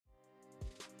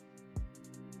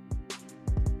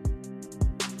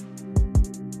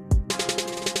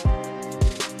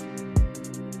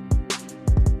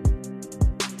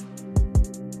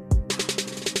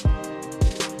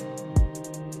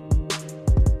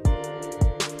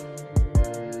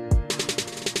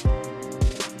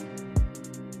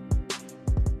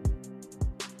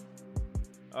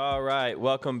All right,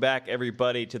 welcome back,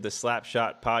 everybody, to the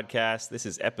Slapshot Podcast. This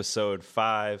is episode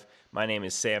 5. My name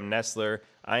is Sam Nestler.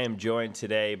 I am joined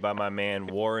today by my man,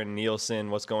 Warren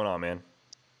Nielsen. What's going on, man?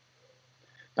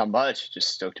 Not much. Just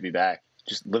stoked to be back.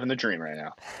 Just living the dream right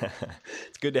now.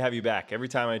 It's good to have you back. Every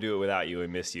time I do it without you, I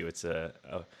miss you. It's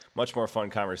a much more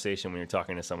fun conversation when you're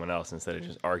talking to someone else instead of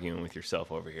just arguing with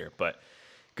yourself over here. But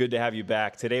good to have you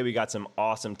back. Today we got some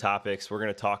awesome topics. We're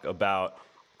going to talk about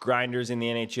grinders in the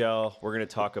NHL. We're going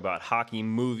to talk about hockey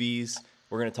movies.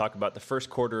 We're going to talk about the first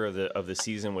quarter of the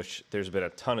season, which there's been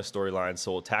a ton of storylines,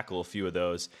 so we'll tackle a few of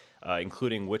those,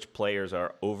 including which players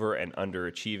are over and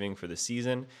underachieving for the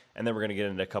season. And then we're going to get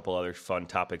into a couple other fun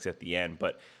topics at the end.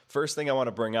 But first thing I want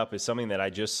to bring up is something that I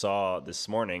just saw this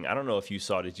morning. I don't know if you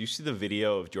saw. Did you see the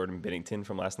video of Jordan Binnington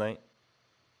from last night?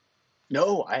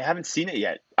 No, I haven't seen it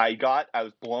yet. I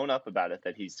was blown up about it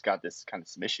that he's got this kind of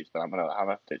some issues, but I'm gonna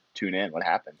have to tune in. What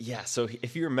happened? Yeah, so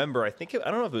if you remember, I don't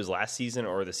know if it was last season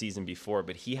or the season before,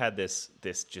 but he had this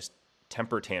just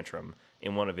temper tantrum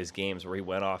in one of his games where he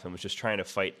went off and was just trying to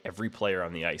fight every player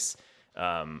on the ice.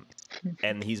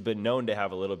 And he's been known to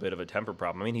have a little bit of a temper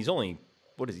problem. I mean, he's only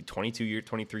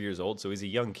 23 years old, so he's a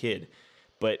young kid.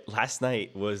 But last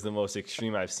night was the most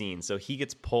extreme I've seen. So he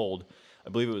gets pulled. I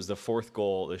believe it was the fourth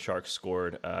goal the Sharks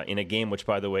scored in a game which,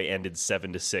 by the way, ended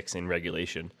 7-6 in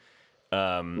regulation.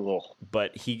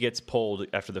 But he gets pulled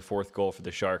after the fourth goal for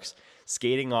the Sharks,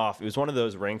 skating off. It was one of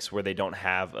those rinks where they don't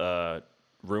have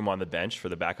room on the bench for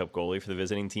the backup goalie for the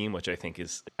visiting team, which I think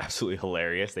is absolutely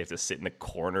hilarious. They have to sit in the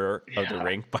corner of the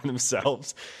rink by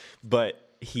themselves. But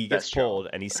he gets pulled,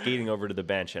 and he's skating over to the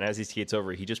bench. And as he skates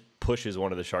over, he just pushes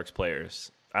one of the Sharks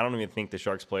players. I don't even think the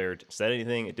Sharks player said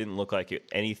anything. It didn't look like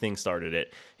anything started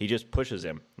it. He just pushes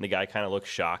him. And the guy kind of looks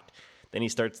shocked. Then he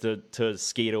starts to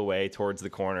skate away towards the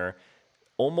corner,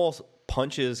 almost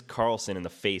punches Carlson in the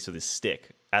face with his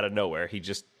stick out of nowhere. He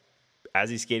just, as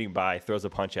he's skating by, throws a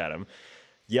punch at him,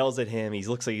 yells at him. He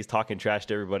looks like he's talking trash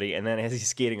to everybody. And then as he's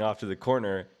skating off to the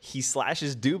corner, he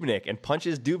slashes Dubnyk and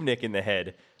punches Dubnyk in the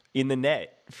head in the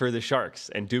net for the Sharks.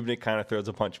 And Dubnyk kind of throws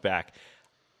a punch back.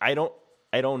 I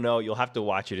don't know. You'll have to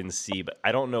watch it and see, but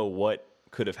I don't know what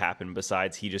could have happened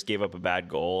besides he just gave up a bad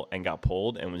goal and got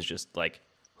pulled and was just like,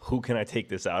 who can I take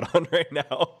this out on right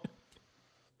now?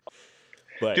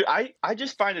 But Dude, I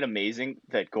just find it amazing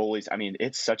that goalies, I mean,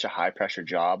 it's such a high pressure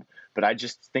job, but I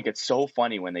just think it's so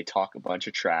funny when they talk a bunch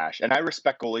of trash. And I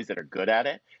respect goalies that are good at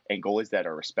it and goalies that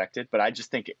are respected, but I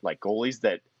just think like goalies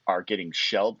that are getting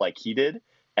shelled like he did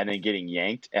and then getting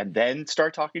yanked and then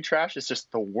start talking trash is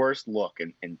just the worst look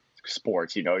in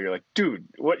sports. You're like, dude,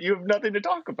 what? You have nothing to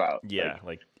talk about. Yeah,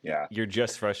 you're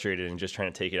just frustrated and just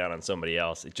trying to take it out on somebody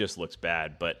else. It just looks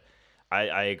bad. But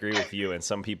I agree with you. And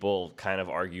some people kind of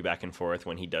argue back and forth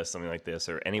when he does something like this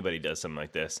or anybody does something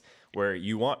like this, where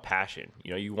you want passion.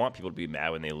 You want people to be mad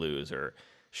when they lose or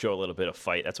show a little bit of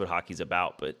fight. That's what hockey's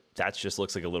about. But that just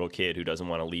looks like a little kid who doesn't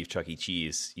want to leave Chuck E.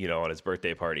 Cheese, on his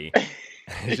birthday party.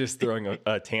 Just throwing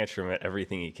a tantrum at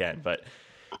everything he can. But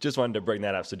just wanted to bring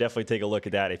that up. So definitely take a look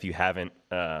at that if you haven't.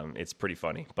 It's pretty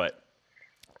funny. But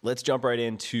let's jump right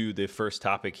into the first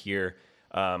topic here.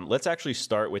 Let's actually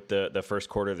start with the first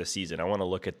quarter of the season. I want to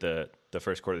look at the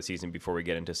first quarter of the season before we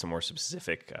get into some more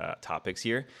specific topics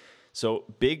here. So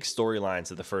big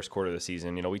storylines of the first quarter of the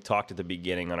season. We talked at the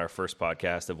beginning on our first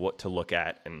podcast of what to look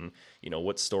at and,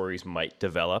 what stories might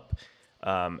develop.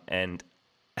 And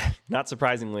not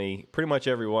surprisingly, pretty much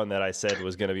everyone that I said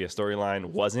was going to be a storyline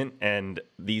wasn't, and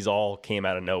these all came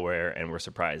out of nowhere and were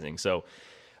surprising. So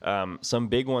some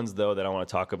big ones, though, that I want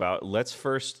to talk about. Let's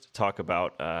first talk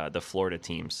about the Florida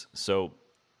teams. So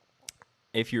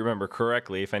if you remember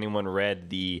correctly, if anyone read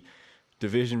the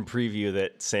division preview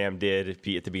that Sam did at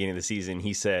the beginning of the season,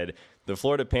 he said the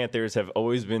Florida Panthers have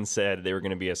always been said they were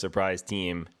going to be a surprise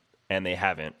team, and they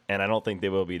haven't, and I don't think they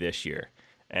will be this year.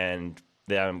 And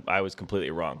I was completely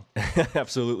wrong.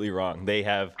 Absolutely wrong. They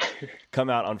have come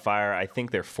out on fire. I think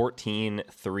they're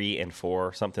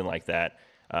 14-3-4, something like that.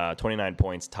 29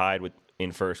 points, tied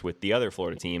in first with the other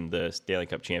Florida team, the Stanley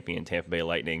Cup champion Tampa Bay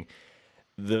Lightning.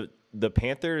 The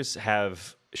Panthers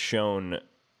have shown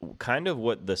kind of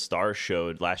what the Stars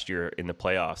showed last year in the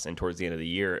playoffs and towards the end of the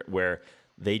year, where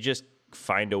they just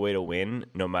find a way to win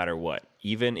no matter what,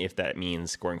 even if that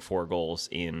means scoring 4 goals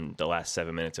in the last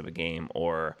 7 minutes of a game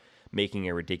or making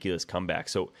a ridiculous comeback.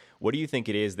 So what do you think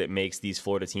it is that makes these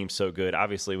Florida teams so good?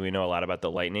 Obviously, we know a lot about the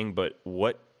Lightning, but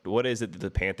what is it that the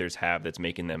Panthers have that's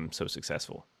making them so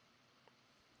successful?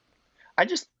 I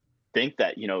just think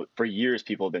that, for years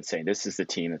people have been saying this is the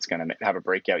team that's going to have a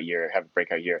breakout year,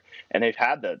 and they've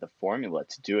had the formula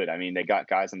to do it. I mean, they got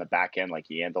guys on the back end like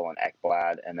Yandel and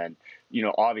Ekblad, and then,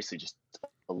 obviously just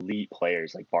elite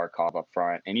players like Barkov up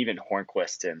front, and even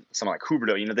Hornquist and someone like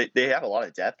Huberto. They have a lot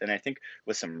of depth, and I think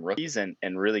with some rookies and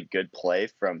really good play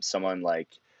from someone like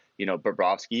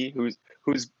Bobrovsky, who's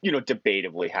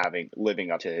debatably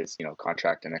living up to his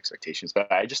contract and expectations.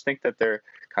 But I just think that they're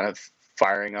kind of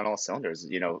firing on all cylinders,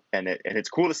 and it's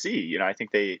cool to see. I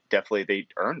think they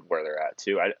earned where they're at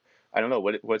too. I don't know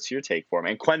what's your take for him,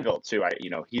 and Quenneville too.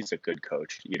 He's a good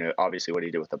coach. Obviously what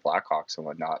he did with the Blackhawks and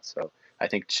whatnot. So I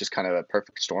think it's just kind of a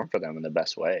perfect storm for them in the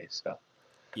best way. So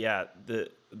yeah,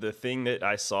 the thing that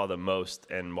I saw the most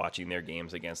and watching their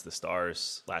games against the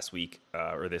Stars last week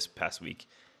or this past week,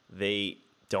 they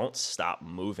don't stop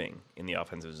moving in the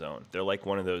offensive zone. They're like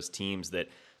one of those teams that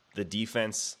the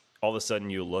defense, all of a sudden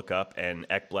you look up and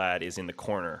Ekblad is in the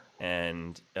corner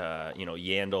and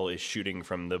Yandel is shooting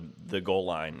from the goal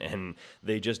line, and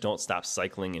they just don't stop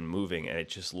cycling and moving, and it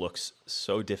just looks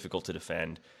so difficult to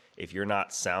defend. If you're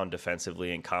not sound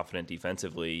defensively and confident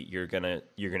defensively, you're gonna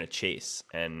chase,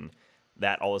 and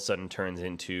that all of a sudden turns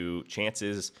into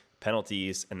chances,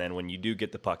 penalties, and then when you do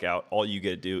get the puck out, all you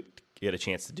get a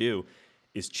chance to do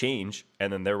is change,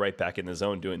 and then they're right back in the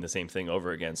zone doing the same thing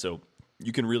over again. So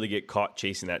you can really get caught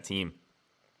chasing that team.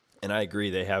 And I agree,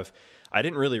 I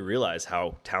didn't really realize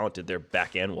how talented their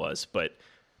back end was, but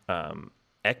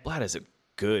Ekblad is a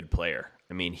good player.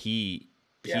 I mean, he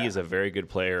is a very good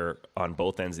player on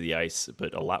both ends of the ice,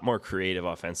 but a lot more creative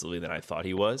offensively than I thought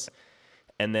he was.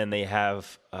 And then they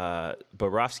have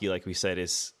Bobrovsky, like we said,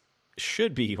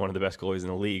 should be one of the best goalies in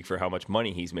the league for how much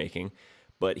money he's making,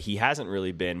 but he hasn't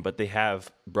really been. But they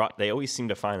always seem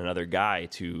to find another guy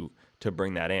to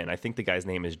bring that in. I think the guy's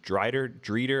name is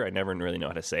Dreiter. I never really know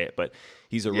how to say it, but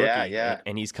he's a rookie,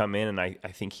 and he's come in, and I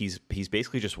think he's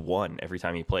basically just won every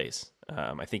time he plays.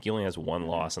 I think he only has one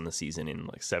loss on the season in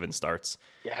like 7 starts.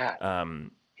 Yeah.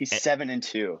 He's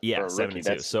 7-2. Yeah, for a 7-2.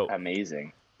 That's so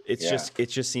amazing. It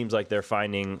just seems like they're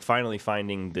finally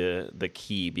finding the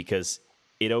key, because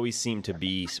it always seemed to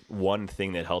be one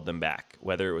thing that held them back,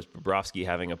 whether it was Bobrovsky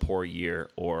having a poor year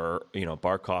or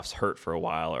Barkov's hurt for a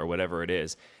while or whatever it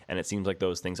is, and it seems like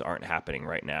those things aren't happening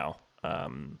right now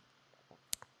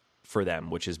for them,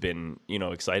 which has been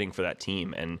exciting for that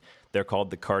team. And they're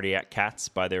called the Cardiac Cats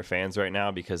by their fans right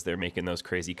now because they're making those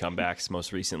crazy comebacks.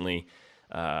 Most recently,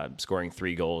 scoring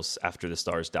 3 goals after the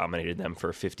Stars dominated them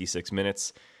for 56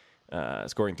 minutes,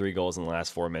 scoring 3 goals in the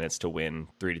last 4 minutes to win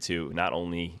 3-2. Not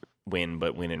only win,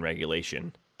 but win in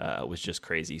regulation was just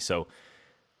crazy. So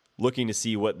looking to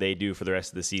see what they do for the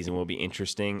rest of the season will be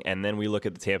interesting. And then we look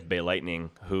at the Tampa Bay Lightning,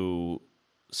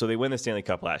 so they win the Stanley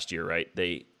Cup last year, right?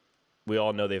 We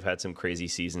all know they've had some crazy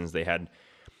seasons. They had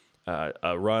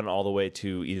a run all the way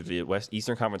to either the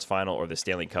Eastern Conference Final or the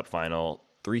Stanley Cup Final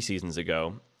 3 seasons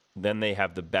ago. Then they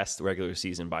have the best regular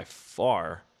season by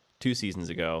far 2 seasons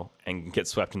ago and get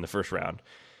swept in the first round.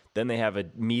 Then they have a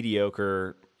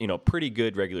mediocre, pretty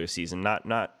good regular season.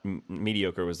 Not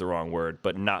mediocre was the wrong word,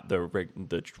 but not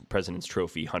the President's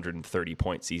Trophy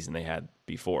 130-point season they had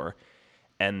before.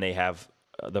 And they have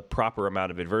the proper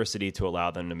amount of adversity to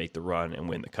allow them to make the run and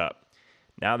win the cup.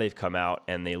 Now they've come out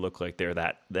and they look like they're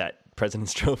that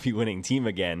President's Trophy winning team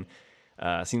again.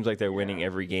 Seems like they're winning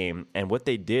every game. And what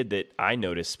they did that I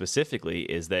noticed specifically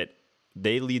is that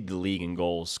they lead the league in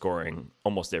goals scoring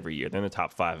almost every year. They're in the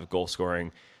top 5 of goal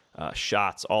scoring,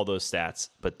 shots, all those stats.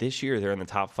 But this year they're in the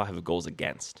top 5 of goals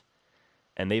against.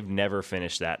 And they've never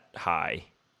finished that high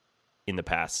in the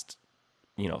past,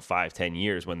 5-10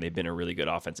 years when they've been a really good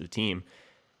offensive team.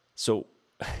 So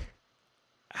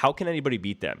how can anybody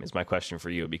beat them is my question for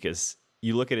you, because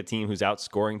you look at a team who's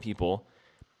outscoring people.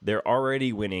 They're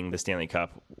already winning the Stanley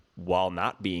Cup while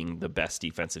not being the best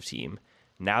defensive team.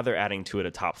 Now they're adding to it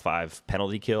a top 5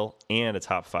 penalty kill and a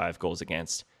top 5 goals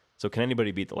against. So can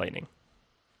anybody beat the Lightning?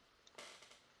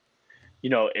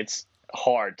 It's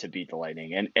hard to beat the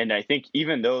Lightning. And I think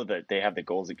even though that they have the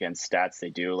goals against stats they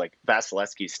do, like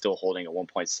Vasilevsky's still holding a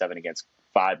 1.7 against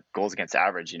 5 goals against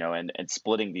average, and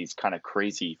splitting these kind of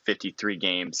crazy 53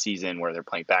 game season where they're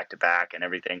playing back to back and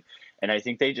everything. And I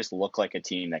think they just look like a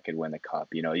team that could win the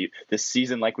cup. This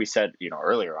season, like we said,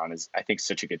 earlier on, is I think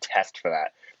such a good test for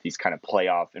that. These kind of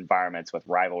playoff environments with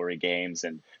rivalry games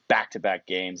and back-to-back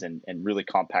games and really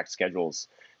compact schedules.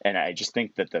 And I just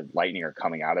think that the Lightning are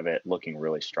coming out of it looking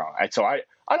really strong. So I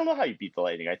don't know how you beat the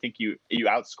Lightning. I think you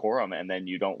outscore them and then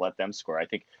you don't let them score. I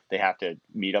think they have to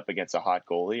meet up against a hot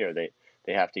goalie, or they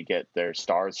have to get their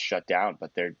stars shut down. But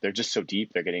they're just so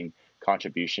deep. They're getting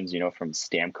contributions, from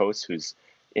Stamkos, who's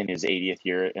in his 80th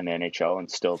year in the NHL and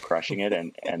still crushing it,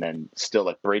 and then still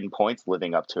like Braden Point's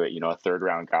living up to it. A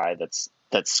 3rd-round guy that's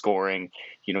scoring.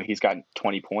 He's got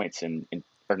 20 points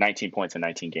or 19 points in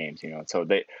 19 games. So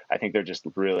I think they're just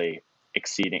really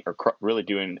exceeding or really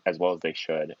doing as well as they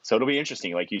should. So it'll be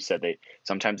interesting. Like you said,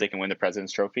 sometimes they can win the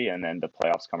President's Trophy, and then the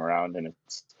playoffs come around, and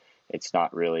it's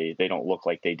not really, they don't look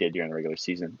like they did during the regular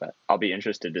season. But I'll be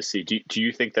interested to see. Do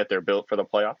you think that they're built for the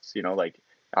playoffs? Like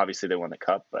obviously they won the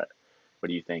cup, but what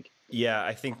do you think? Yeah,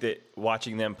 I think that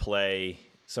watching them play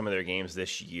some of their games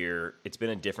this year, it's been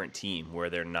a different team where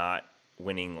they're not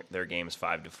winning their games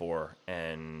 5-4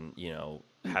 and,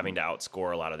 having to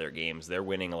outscore a lot of their games. They're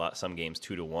winning some games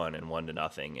 2-1 and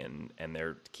 1-0, and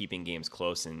they're keeping games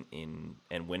close and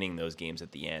winning those games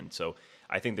at the end. So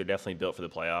I think they're definitely built for the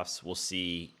playoffs. We'll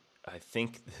see. I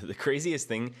think the craziest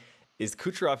thing is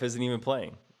Kucherov isn't even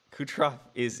playing. Kucherov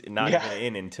is not even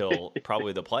in until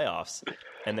probably the playoffs,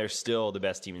 and they're still the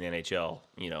best team in the NHL,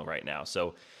 right now.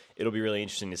 So it'll be really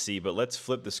interesting to see. But let's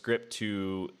flip the script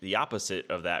to the opposite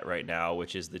of that right now,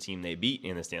 which is the team they beat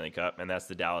in the Stanley Cup, and that's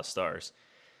the Dallas Stars.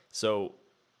 So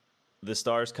the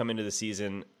Stars come into the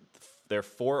season, they're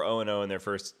 4-0-0 in their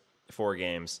first 4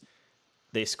 games.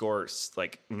 They score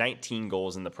like 19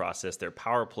 goals in the process. Their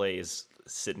power play is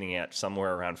sitting at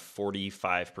somewhere around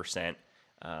 45%.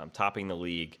 Topping the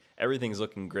league. Everything's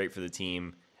looking great for the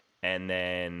team, and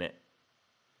then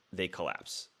they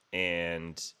collapse.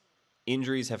 And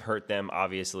injuries have hurt them,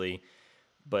 obviously,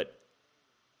 but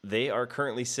they are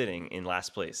currently sitting in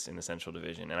last place in the Central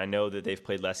Division. And I know that they've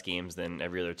played less games than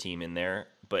every other team in there,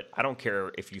 but I don't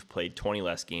care if you've played 20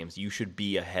 less games. You should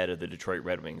be ahead of the Detroit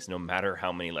Red Wings, no matter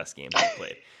how many less games you've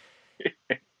played.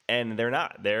 And they're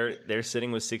not. They're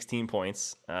sitting with 16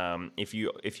 points. If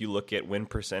you look at win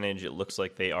percentage, it looks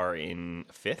like they are in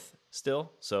 5th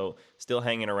still. So still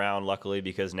hanging around, luckily,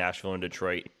 because Nashville and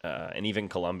Detroit and even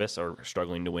Columbus are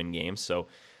struggling to win games. So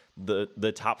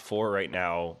the top 4 right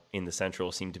now in the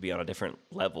Central seem to be on a different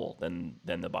level than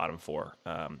the bottom 4.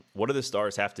 What do the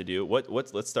Stars have to do?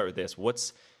 Let's start with this.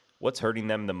 What's hurting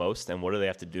them the most, and what do they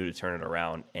have to do to turn it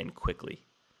around and quickly?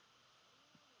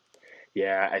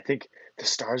 Yeah, I think the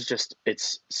Stars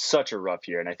it's such a rough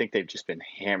year, and I think they've just been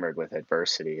hammered with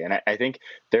adversity. And I think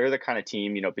they're the kind of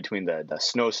team, between the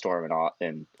snowstorm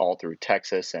and all through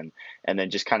Texas and then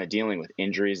just kind of dealing with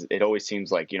injuries. It always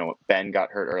seems like, Ben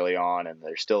got hurt early on, and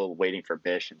they're still waiting for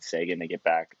Bish and Sagan to get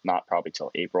back, not probably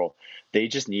till April. They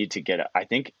just need to I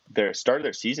think their start of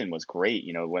their season was great,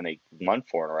 when they won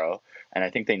 4 in a row. And I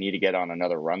think they need to get on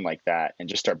another run like that and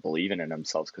just start believing in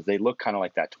themselves, because they look kind of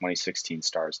like that 2016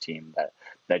 Stars team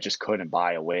that just couldn't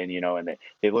buy a win, and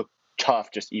they look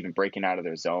tough just even breaking out of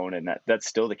their zone, and that's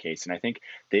still the case. And I think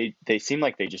they seem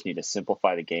like they just need to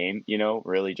simplify the game,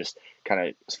 really just kind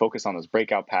of focus on those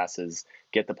breakout passes,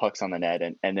 get the pucks on the net,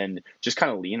 and then just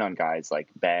kind of lean on guys like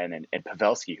Ben and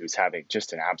Pavelski, who's having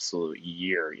just an absolute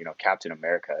year. Captain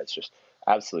America is just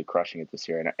absolutely crushing it this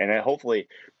year, and hopefully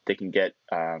they can get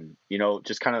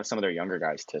just kind of some of their younger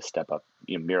guys to step up.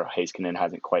 Miro Heiskanen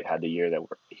hasn't quite had the year that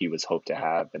he was hoped to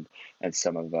have, and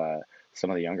some of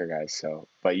the younger guys. So,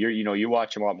 but you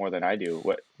watch them a lot more than I do.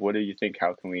 What do you think?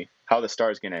 How the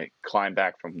Stars going to climb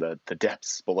back from the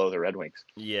depths below the Red Wings?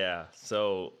 Yeah.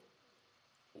 So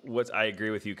I agree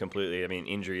with you completely. I mean,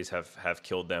 injuries have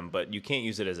killed them, but you can't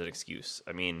use it as an excuse.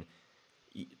 I mean,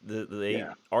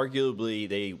 arguably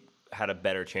they had a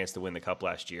better chance to win the cup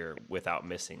last year without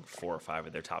missing 4 or 5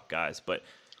 of their top guys. But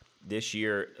this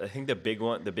year, I think the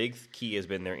big key has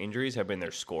been their injuries have been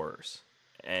their scorers.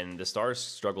 And the Stars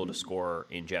struggle to score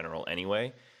in general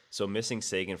anyway. So missing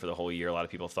Sagan for the whole year, a lot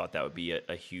of people thought that would be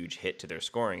a huge hit to their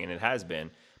scoring, and it has been.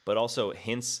 But also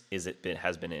Hintz has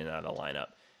been in and out of the lineup.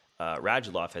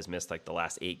 Radulov has missed like the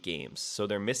last 8 games. So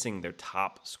they're missing their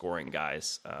top scoring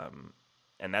guys,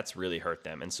 and that's really hurt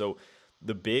them. And so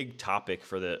the big topic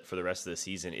for the rest of the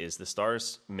season is the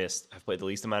Stars have played the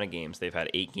least amount of games. They've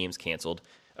had 8 games canceled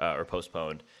or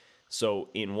postponed. So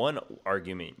in one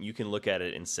argument, you can look at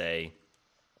it and say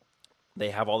they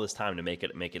have all this time to make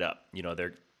it up.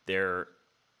 They're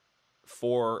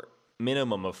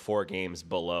minimum of 4 games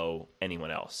below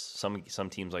anyone else. Some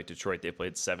teams like Detroit, they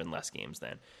played 7 less games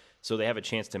then, so they have a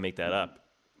chance to make that up.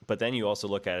 But then you also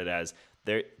look at it as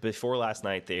before last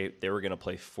night, they were going to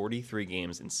play 43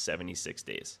 games in 76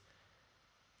 days.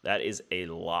 That is a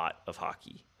lot of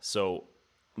hockey. So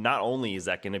not only is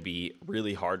that going to be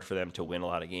really hard for them to win a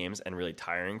lot of games and really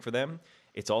tiring for them,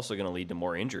 it's also going to lead to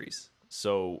more injuries.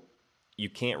 So you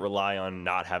can't rely on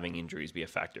not having injuries be a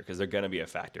factor, because they're going to be a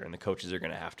factor, and the coaches are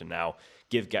going to have to now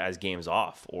give guys games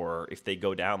off. Or if they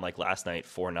go down like last night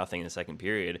 4-0 in the second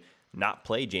period, not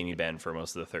play Jamie Benn for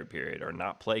most of the third period, or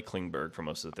not play Klingberg for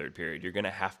most of the third period. You're going to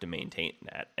have to maintain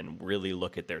that and really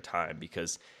look at their time,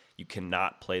 because you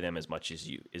cannot play them as much as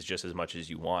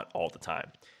you want all the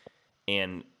time.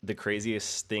 And the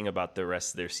craziest thing about the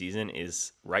rest of their season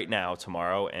is right now,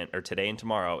 today and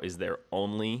tomorrow is their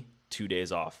only 2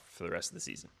 days off for the rest of the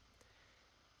season.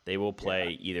 They will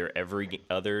play either every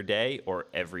other day or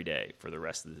every day for the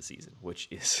rest of the season, which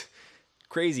is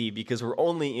crazy because we're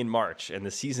only in March and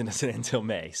the season doesn't end until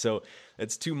May. So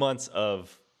it's 2 months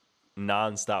of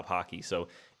nonstop hockey. So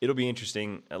it'll be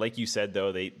interesting. Like you said,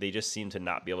 though, they just seem to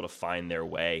not be able to find their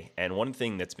way. And one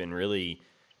thing that's been really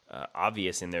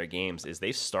obvious in their games is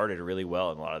they've started really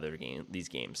well in a lot of these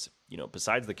games. You know,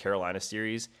 besides the Carolina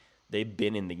series, they've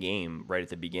been in the game right at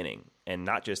the beginning. And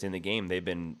not just in the game, they've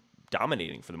been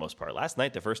dominating for the most part. Last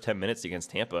night, the first 10 minutes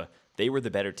against Tampa, they were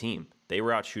the better team. They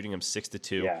were out shooting them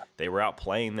 6-2. Yeah. They were out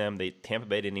playing them. Tampa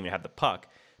Bay didn't even have the puck,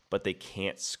 but they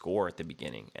can't score at the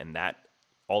beginning. And that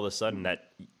all of a sudden,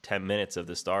 that 10 minutes of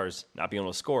the Stars not being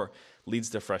able to score leads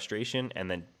to frustration.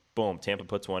 And then, boom, Tampa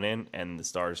puts one in, and the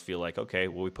Stars feel like, okay,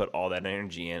 well, we put all that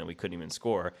energy in, and we couldn't even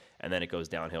score. And then it goes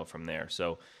downhill from there.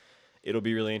 So it'll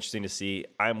be really interesting to see.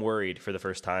 I'm worried for the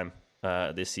first time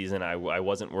this season. I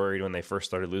wasn't worried when they first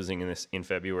started losing in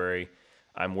February.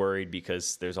 I'm worried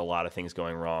because there's a lot of things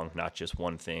going wrong, not just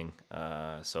one thing.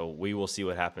 So we will see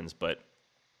what happens, but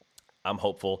I'm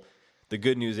hopeful. The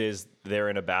good news is they're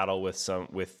in a battle with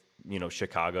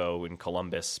Chicago and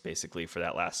Columbus basically for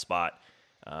that last spot,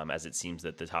 as it seems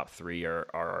that the top three are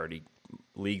already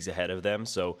leagues ahead of them.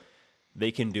 So they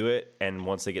can do it, and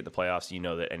once they get the playoffs, you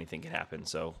know that anything can happen.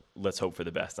 So let's hope for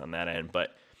the best on that end.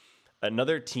 But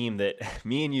another team that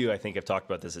me and you, I think, have talked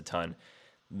about this a ton,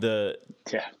 the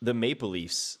Maple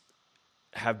Leafs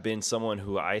have been someone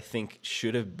who I think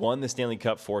should have won the Stanley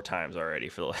Cup 4 times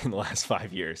already in the last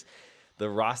 5 years. The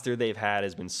roster they've had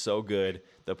has been so good,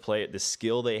 the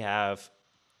skill they have,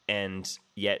 and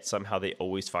yet somehow they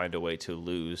always find a way to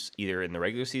lose, either in the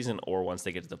regular season or once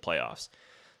they get to the playoffs.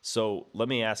 So let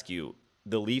me ask you,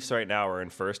 the Leafs right now are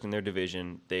in first in their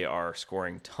division. They are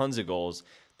scoring tons of goals.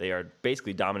 They are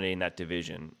basically dominating that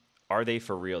division. Are they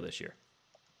for real this year?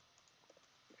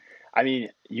 I mean,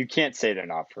 you can't say they're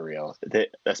not for real,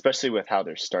 especially with how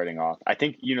they're starting off. I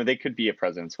think, they could be a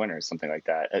President's winner or something like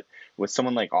that. With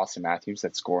someone like Austin Matthews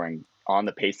that's scoring on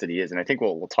the pace that he is, and I think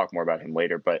we'll talk more about him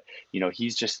later, but,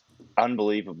 he's just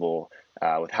unbelievable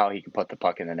with how he can put the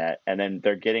puck in the net. And then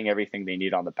they're getting everything they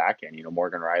need on the back end.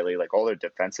 Morgan Riley, like all their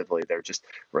defensively, they're just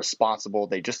responsible.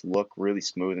 They just look really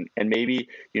smooth. And maybe,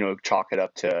 chalk it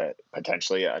up to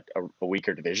potentially a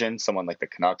weaker division. Someone like the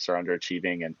Canucks are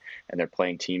underachieving and they're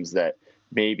playing teams that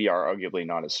maybe are arguably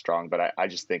not as strong. But I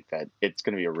just think that it's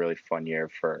going to be a really fun year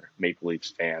for Maple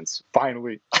Leafs fans.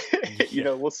 Finally,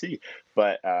 we'll see.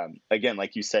 But again,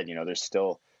 like you said, there's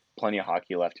still plenty of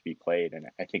hockey left to be played. And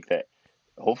I think that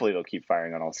hopefully they'll keep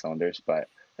firing on all cylinders, but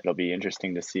it'll be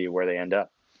interesting to see where they end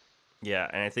up. Yeah,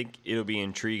 and I think it'll be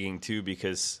intriguing too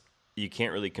because you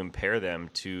can't really compare them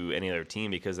to any other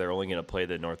team because they're only going to play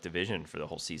the North Division for the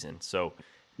whole season. So,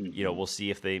 we'll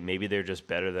see if maybe they're just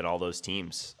better than all those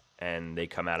teams and they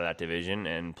come out of that division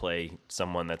and play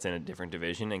someone that's in a different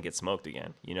division and get smoked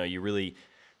again.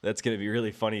 That's going to be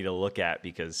really funny to look at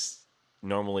because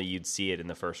normally you'd see it in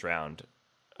the first round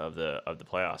of the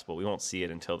playoffs, but we won't see it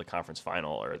until the conference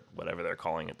final or whatever they're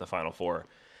calling it, the Final Four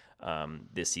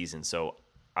this season. So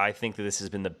I think that this has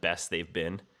been the best they've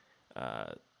been.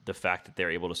 The fact that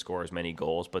they're able to score as many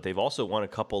goals, but they've also won a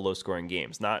couple low-scoring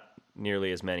games, not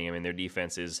nearly as many. I mean, their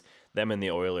defense is them and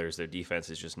the Oilers. Their defense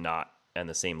is just not on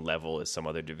the same level as some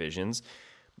other divisions.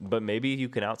 But maybe you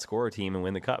can outscore a team and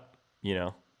win the cup.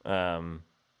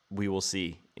 We will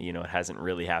see. It hasn't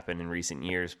really happened in recent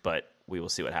years, but we will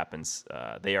see what happens.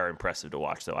 They are impressive to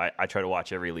watch, though. I try to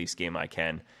watch every Leafs game I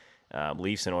can.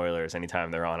 Leafs and Oilers,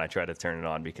 anytime they're on, I try to turn it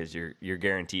on because you're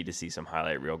guaranteed to see some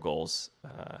highlight reel goals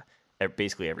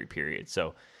basically every period.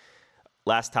 So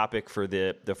last topic for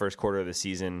the first quarter of the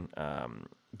season.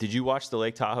 Did you watch the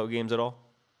Lake Tahoe games at all?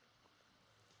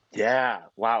 Yeah.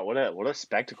 Wow. What a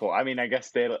spectacle. I mean, I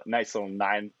guess they had a nice little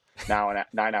 9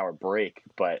 hour break,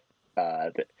 but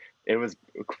it was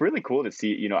really cool to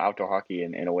see, outdoor hockey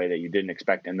in a way that you didn't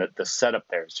expect. And the setup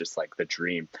there is just like the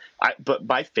dream. But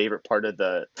my favorite part of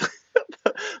the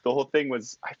whole thing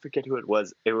was, I forget who it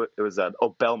was. It was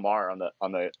Belmar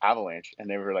on the Avalanche, and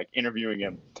they were like interviewing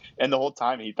him. And the whole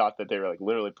time he thought that they were like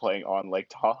literally playing on Lake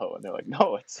Tahoe, and they're like,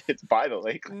 no, it's by the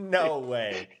lake. No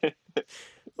way.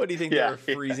 What do you think? They were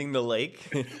freezing the lake?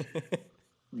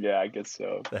 Yeah, I guess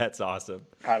so. That's awesome.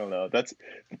 I don't know. That's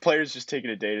players just taking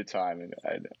a day at a time,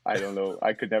 and I don't know.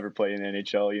 I could never play in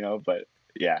NHL, but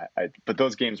yeah. But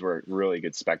those games were a really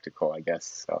good spectacle, I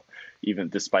guess. So even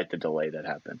despite the delay that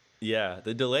happened. Yeah,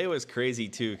 the delay was crazy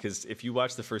too, because if you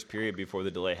watch the first period before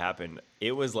the delay happened,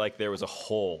 it was like there was a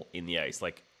hole in the ice.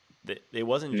 Like It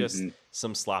wasn't just Mm-hmm.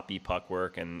 some sloppy puck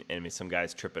work and some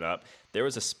guys tripping up. There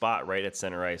was a spot right at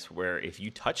center ice where if you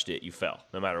touched it, you fell,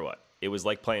 no matter what. It was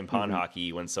like playing pond Mm-hmm.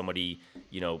 hockey when somebody,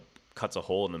 cuts a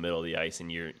hole in the middle of the ice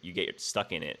and you get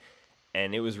stuck in it.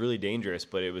 And it was really dangerous,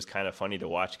 but it was kind of funny to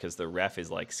watch because the ref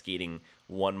is like skating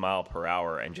 1 mile per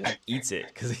hour and just eats it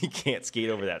because he can't skate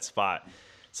over that spot.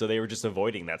 So they were just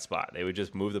avoiding that spot. They would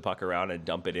just move the puck around and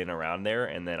dump it in around there.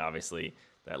 And then obviously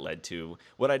that led to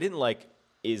what I didn't like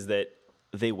is that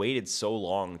they waited so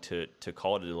long to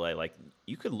call it a delay. Like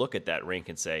you could look at that rink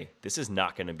and say, this is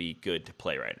not going to be good to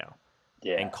play right now.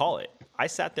 Yeah. And call it. I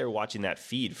sat there watching that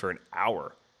feed for an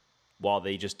hour while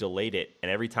they just delayed it. And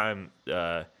every time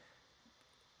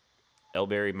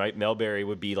Melberry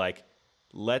would be like,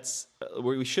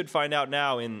 we should find out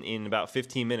now in about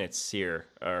 15 minutes here.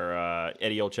 Or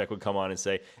Eddie Olczyk would come on and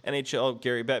say, NHL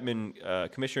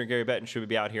Commissioner Gary Bettman should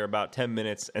be out here about 10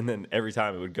 minutes. And then every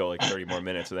time it would go like 30 more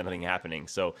minutes with anything happening.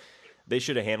 So they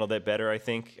should have handled it better, I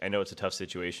think. I know it's a tough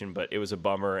situation, but it was a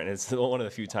bummer. And it's one of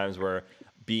the few times where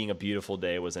being a beautiful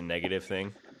day was a negative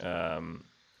thing.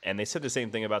 And they said the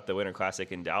same thing about the Winter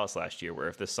Classic in Dallas last year, where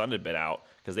if the sun had been out,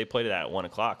 because they played it at 1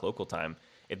 o'clock local time,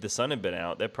 if the sun had been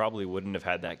out, they probably wouldn't have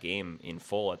had that game in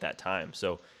full at that time.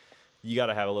 So you got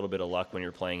to have a little bit of luck when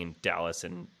you're playing in Dallas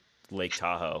and Lake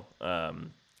Tahoe.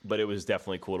 But it was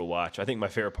definitely cool to watch. I think my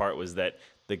favorite part was that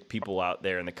the people out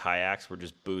there in the kayaks were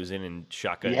just boozing and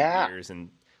shotgunning beers and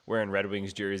wearing Red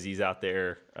Wings jerseys out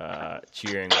there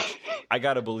cheering. Which I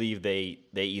got to believe they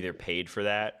either paid for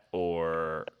that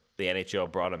or the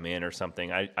NHL brought them in or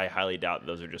something. I highly doubt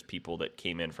those are just people that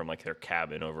came in from like their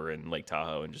cabin over in Lake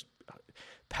Tahoe and just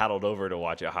paddled over to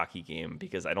watch a hockey game,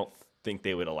 because I don't think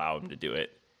they would allow them to do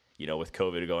it. With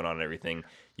COVID going on and everything,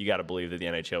 you got to believe that the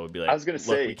NHL would be like, I was going to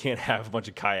say, we can't have a bunch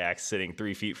of kayaks sitting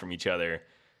 3 feet from each other,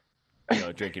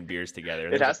 drinking beers together.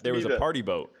 There was a party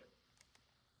boat.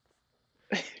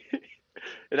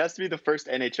 It has to be the first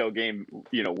NHL game,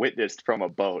 witnessed from a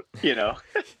boat,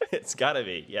 It's got to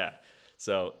be, yeah.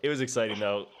 So it was exciting,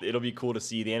 though. It'll be cool to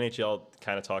see. The NHL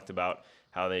kind of talked about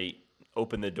how they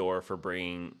opened the door for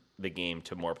bringing the game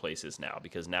to more places now,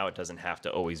 because now it doesn't have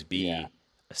to always be a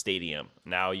stadium.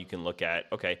 Now you can look at,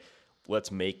 okay,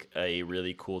 let's make a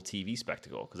really cool TV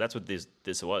spectacle, because that's what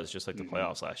this was, just like the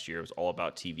playoffs last year. It was all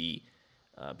about TV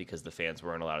because the fans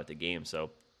weren't allowed at the game.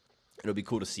 So it'll be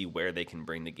cool to see where they can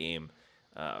bring the game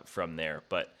from there.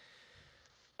 But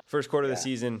first quarter of the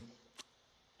season,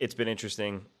 it's been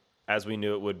interesting, as we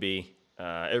knew it would be.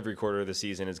 Every quarter of the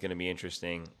season is going to be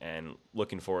interesting, and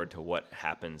looking forward to what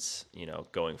happens,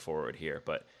 going forward here.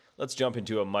 But let's jump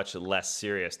into a much less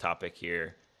serious topic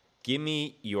here. Give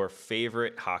me your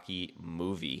favorite hockey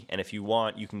movie. And if you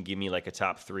want, you can give me like a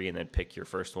top 3 and then pick your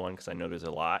first one, because I know there's a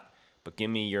lot. But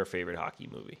give me your favorite hockey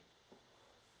movie.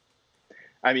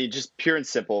 I mean, just pure and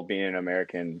simple, being an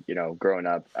American, growing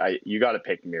up, you got to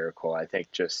pick Miracle. I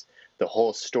think just the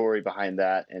whole story behind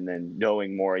that, and then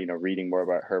knowing more, reading more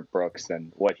about Herb Brooks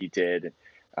and what he did.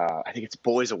 I think it's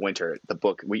Boys of Winter, the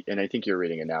book, and I think you're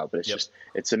reading it now, but it's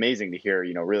it's amazing to hear,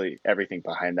 really everything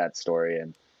behind that story,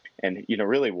 and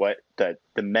really what the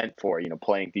meant for,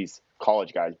 playing these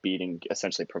college guys, beating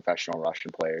essentially professional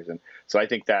Russian players. And so I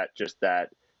think that just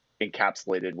that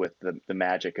encapsulated with the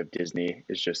magic of Disney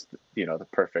is just, the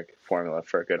perfect formula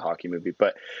for a good hockey movie.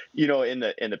 But, in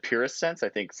the purest sense, I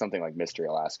think something like Mystery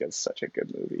Alaska is such a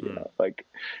good movie, like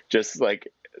just like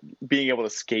being able to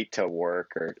skate to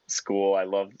work or school. I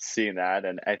love seeing that.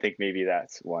 And I think maybe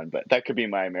that's one, but that could be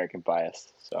my American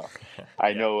bias. So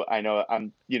I know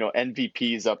I'm,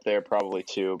 MVP's up there probably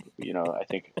too. I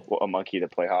think A Monkey to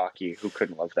Play Hockey. Who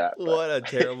couldn't love that? But. What a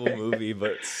terrible movie,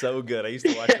 but so good. I used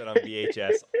to watch that on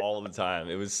VHS all the time.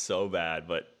 It was so bad,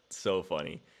 but so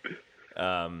funny.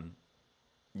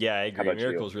 Yeah, I agree.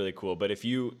 Miracle is really cool. But if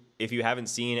you haven't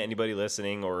seen, anybody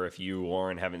listening, or if you,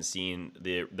 Warren, haven't seen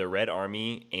the Red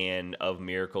Army and Of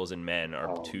Miracles and Men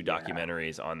are two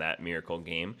documentaries on that Miracle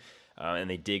game. And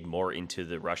they dig more into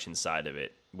the Russian side of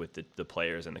it with the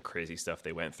players and the crazy stuff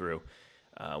they went through,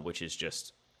 which is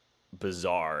just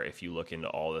bizarre if you look into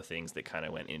all the things that kind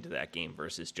of went into that game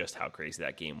versus just how crazy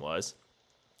that game was.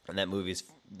 And that movie is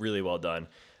really well done.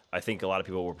 I think a lot of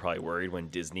people were probably worried when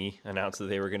Disney announced that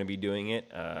they were going to be doing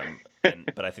it,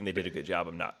 but I think they did a good job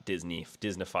of not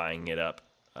Disneyfying it up.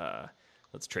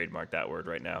 Let's trademark that word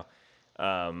right now.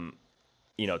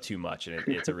 Too much, and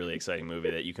it's a really exciting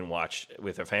movie that you can watch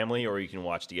with a family, or you can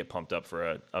watch to get pumped up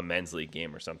for a men's league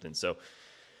game or something. So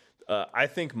I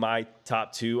think my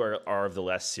top 2 are of the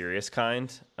less serious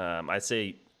kind. I'd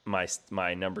say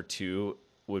my number 2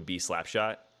 would be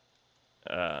Slapshot.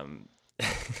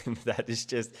 That is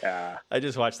just I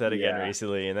just watched that again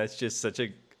recently, and that's just such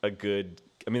a a good.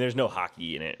 I mean, there's no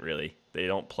hockey in it really. They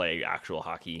don't play actual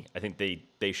hockey. I think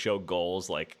they show goals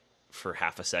like for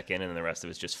half a second, and then the rest of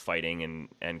it's just fighting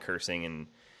and cursing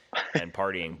and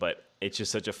partying. But it's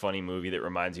just such a funny movie that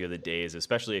reminds you of the days,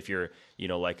 especially if you're,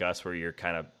 like us, where you're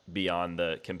kind of beyond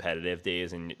the competitive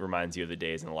days, and it reminds you of the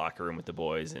days in the locker room with the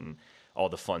boys and all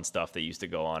the fun stuff that used to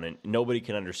go on. And nobody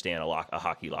can understand a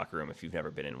hockey locker room if you've never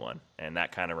been in one. And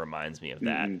that kind of reminds me of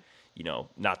that.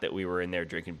 Not that we were in there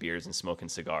drinking beers and smoking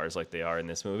cigars like they are in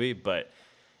this movie, but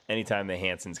anytime the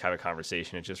Hansons have a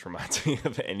conversation, it just reminds me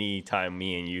of any time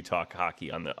me and you talk hockey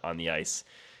on the ice.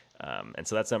 And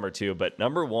so that's number 2. But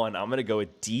number 1, I'm going to go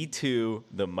with D2,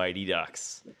 The Mighty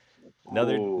Ducks.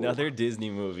 Another Disney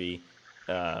movie.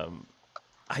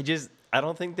 I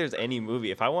don't think there's any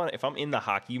movie. If I'm in the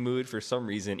hockey mood for some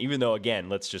reason, even though, again,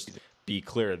 let's just be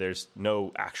clear, there's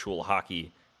no actual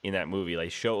hockey in that movie. They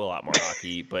show a lot more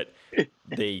hockey, but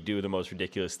they do the most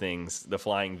ridiculous things. The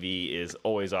flying V is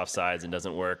always offsides and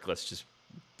doesn't work. Let's just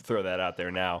throw that out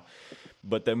there now.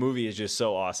 But the movie is just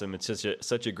so awesome. It's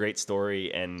such a great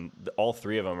story, and all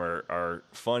 3 of them are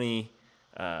funny.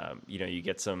 You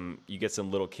get some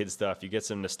little kid stuff. You get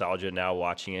some nostalgia now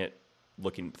watching it,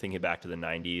 thinking back to the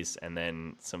 90s, and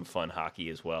then some fun hockey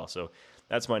as well. So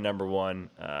that's my number 1.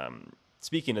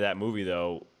 Speaking of that movie,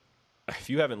 though, if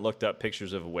you haven't looked up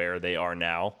pictures of where they are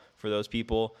now for those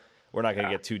people, we're not going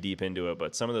to get too deep into it,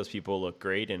 but some of those people look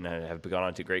great and have gone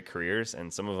on to great careers,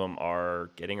 and some of them are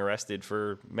getting arrested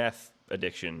for meth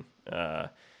addiction.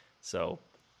 So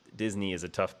Disney is a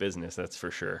tough business, that's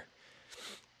for sure.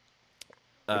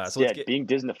 Being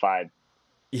Disneyfied,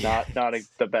 not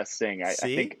the best thing. I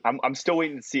think I'm still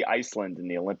waiting to see Iceland in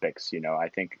the Olympics. I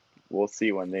think we'll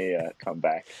see when they come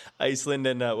back. Iceland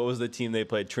and what was the team they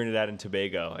played? Trinidad and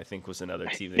Tobago, I think, was another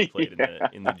team they played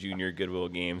in the Junior Goodwill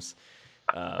Games.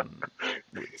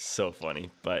 So funny.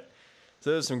 But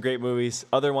so there's some great movies.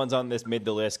 Other ones on this made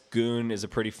the list. Goon is a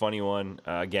pretty funny one.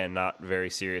 Again, not very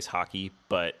serious hockey,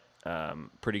 but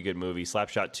pretty good movie.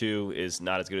 Slapshot 2 is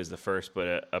not as good as the first,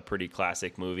 but a pretty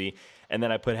classic movie. And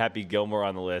then I put Happy Gilmore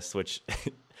on the list, which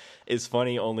is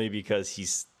funny only because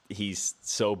he's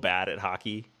so bad at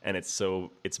hockey, and it's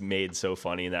made so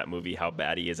funny in that movie how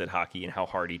bad he is at hockey and how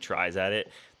hard he tries at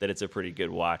it, that it's a pretty good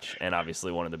watch, and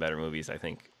obviously one of the better movies I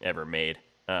think ever made.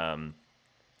 But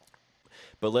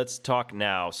let's talk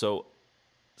now. So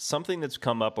something that's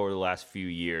come up over the last few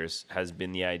years has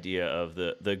been the idea of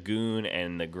the goon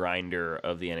and the grinder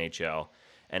of the NHL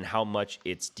and how much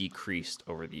it's decreased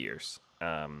over the years.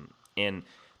 And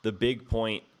the big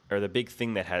point, or the big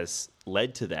thing that has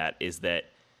led to that, is that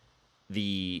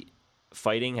the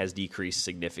fighting has decreased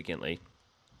significantly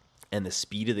and the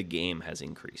speed of the game has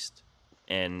increased.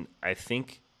 And I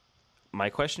think my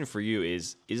question for you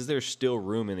is there still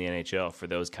room in the NHL for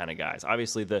those kind of guys?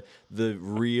 Obviously, the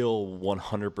real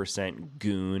 100%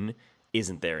 goon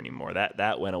isn't there anymore.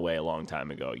 That went away a long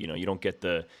time ago. You don't get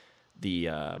the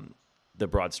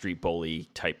Broad Street Bully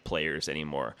type players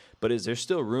anymore. But is there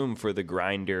still room for the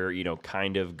grinder,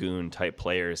 kind of goon type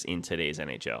players in today's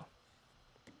NHL?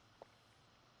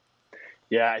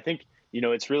 Yeah, I think,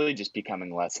 it's really just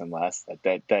becoming less and less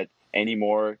that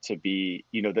anymore to be,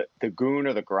 the goon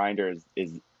or the grinder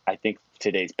is I think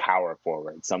today's power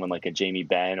forward, someone like a Jamie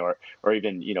Benn or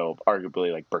even,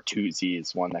 arguably like Bertuzzi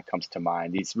is one that comes to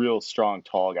mind. These real strong,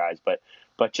 tall guys, but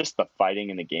just the fighting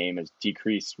in the game has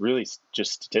decreased really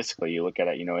just statistically. You look at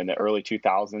it, in the early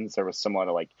 2000s, there was somewhat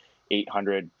of like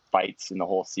 800 fights in the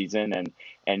whole season.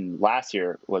 And last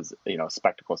year was, a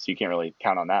spectacle. So you can't really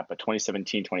count on that. But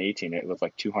 2017, 2018, it was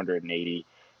like 280.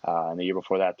 And the year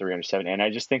before that, 307. And I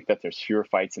just think that there's fewer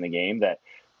fights in the game, that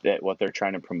what they're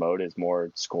trying to promote is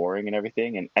more scoring and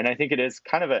everything. And I think it is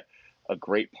kind of a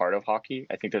great part of hockey.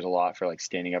 I think there's a lot for like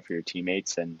standing up for your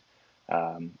teammates and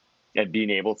being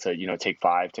able to, take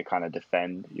 5 to kind of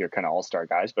defend your kind of all-star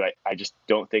guys. But I just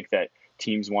don't think that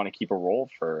teams want to keep a role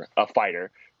for a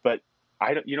fighter. But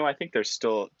I think there's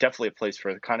still definitely a place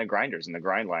for the kind of grinders in the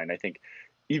grind line. I think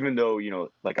even though,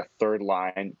 like a third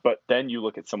line, but then you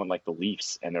look at someone like the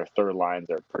Leafs and their third lines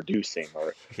are producing,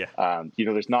 or,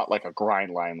 there's not like a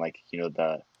grind line like,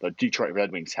 the Detroit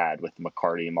Red Wings had with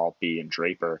McCarty, Maltby, and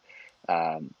Draper.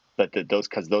 But those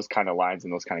kind of lines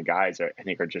and those kind of guys I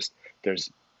think are just,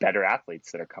 there's better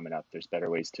athletes that are coming up. There's better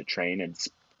ways to train and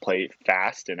play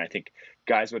fast. And I think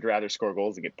guys would rather score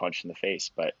goals than get punched in the face.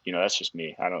 But, that's just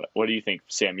me. I don't know. What do you think,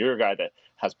 Sam? You're a guy that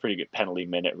has pretty good penalty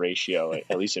minute ratio,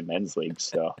 at least in men's leagues.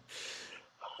 So,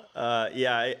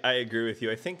 I agree with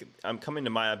you. I think I'm coming to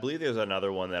mind. I believe there's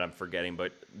another one that I'm forgetting,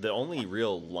 but the only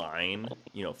real line,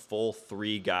 full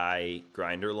 3-guy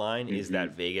grinder line is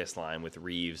that Vegas line with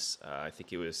Reeves. I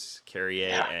think it was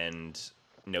Carrier and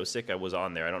Nosek. I was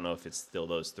on there. I don't know if it's still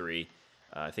those three.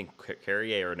 I think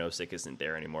Carrier or Nosek isn't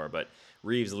there anymore, but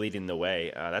Reeves leading the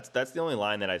way. That's the only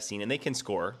line that I've seen, and they can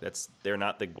score. They're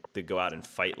not the go out and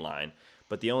fight line,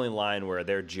 but the only line where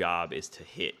their job is to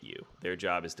hit you. Their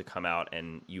job is to come out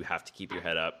and you have to keep your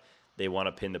head up. They want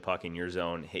to pin the puck in your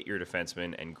zone, hit your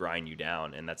defenseman, and grind you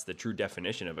down, and that's the true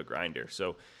definition of a grinder.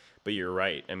 So, but you're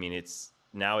right. I mean, it's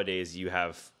nowadays you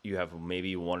have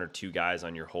maybe one or two guys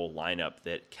on your whole lineup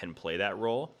that can play that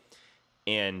role,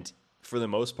 and for the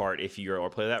most part, if you or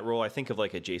play that role, I think of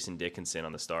like a Jason Dickinson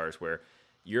on the Stars, where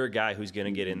you're a guy who's going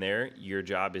to get in there. Your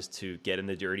job is to get in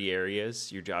the dirty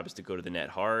areas. Your job is to go to the net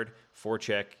hard,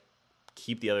 forecheck,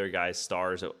 keep the other guy's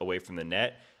stars away from the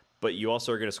net, but you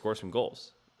also are going to score some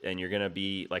goals. And you're going to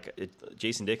be like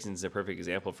Jason Dixon's a perfect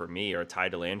example for me, or Ty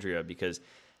Dellandrea, because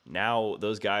now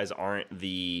those guys aren't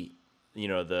the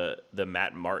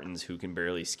Matt Martins who can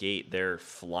barely skate. They're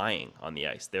flying on the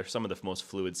ice. They're some of the most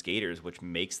fluid skaters, which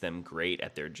makes them great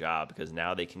at their job, because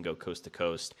now they can go coast to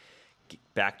coast,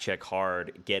 back check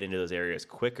hard, get into those areas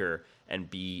quicker, and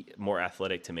be more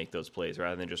athletic to make those plays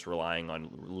rather than just relying on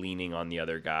leaning on the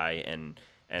other guy and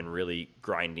really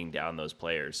grinding down those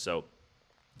players. So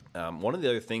one of the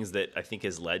other things that I think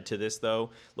has led to this,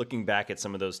 though, looking back at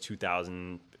some of those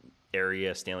 2000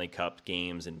 area Stanley Cup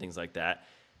games and things like that,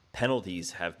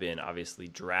 penalties have been obviously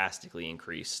drastically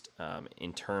increased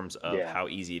in terms of how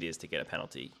easy it is to get a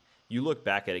penalty. You look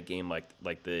back at a game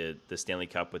like the Stanley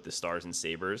Cup with the Stars and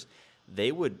Sabres,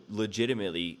 they would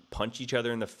legitimately punch each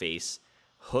other in the face,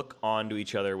 hook onto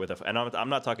each other with and I'm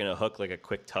not talking a hook like a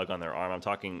quick tug on their arm. I'm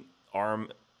talking arm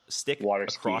stick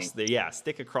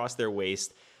stick across their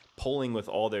waist, pulling with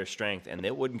all their strength, and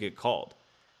they wouldn't get called.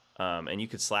 And you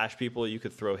could slash people, you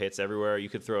could throw hits everywhere, you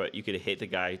could hit the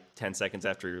guy 10 seconds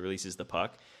after he releases the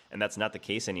puck, and that's not the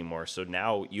case anymore. So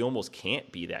now you almost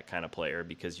can't be that kind of player,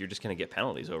 because you're just going to get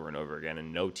penalties over and over again,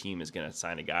 and no team is going to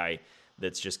sign a guy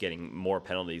that's just getting more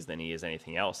penalties than he is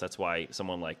anything else. That's why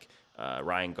someone like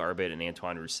Ryan Garbett and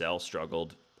Antoine Roussel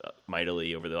struggled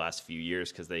mightily over the last few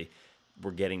years, because they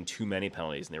were getting too many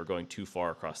penalties and they were going too far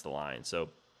across the line. So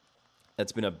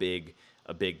that's been a big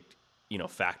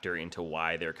factor into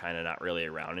why they're kind of not really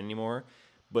around anymore.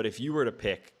 But if you were to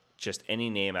pick just any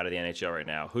name out of the NHL right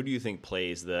now, who do you think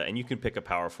plays and you can pick a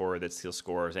power forward that still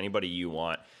scores, anybody you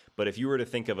want, but if you were to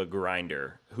think of a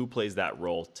grinder, who plays that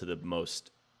role to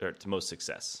most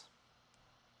success?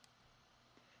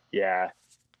 Yeah,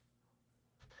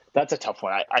 that's a tough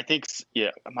one. I think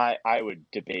I would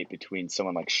debate between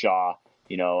someone like Shaw,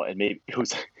 and maybe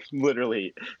who's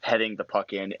literally heading the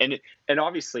puck in, and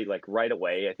obviously like right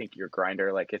away, I think your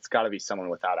grinder, like it's got to be someone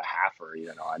without a halfer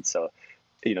even on. So,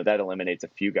 that eliminates a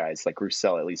few guys like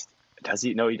Roussel. At least does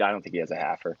he? No, I don't think he has a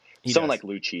halfer. Someone like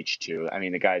Lucic too. I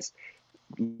mean, the guy's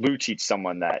Lucic,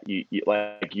 someone that we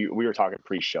were talking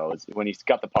pre-show, is when he's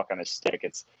got the puck on his stick,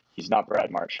 he's not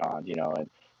Brad Marchand,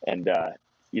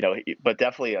 but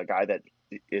definitely a guy that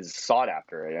is sought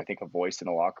after. I think a voice in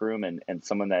the locker room, and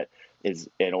someone that is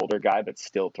an older guy but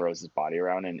still throws his body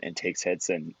around and takes hits,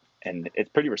 and it's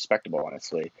pretty respectable,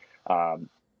 honestly.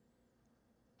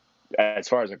 As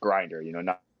far as a grinder,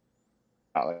 not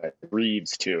like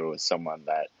Reeves too is someone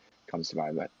that comes to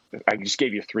mind. But I just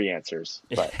gave you 3 answers.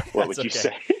 But what would you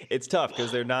say? It's tough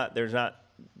because there's not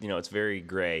it's very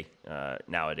gray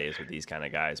nowadays with these kind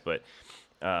of guys. But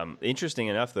interesting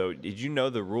enough, though, did you know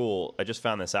the rule? I just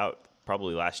found this out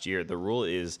probably last year. The rule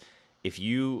is if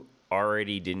you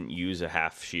already didn't use a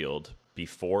half shield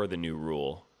before the new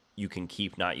rule, you can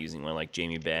keep not using one, like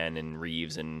Jamie Benn and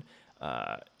Reeves and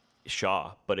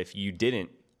Shaw. But if you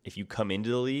come into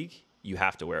the league, you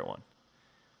have to wear one.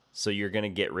 So you're going to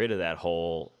get rid of that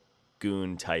whole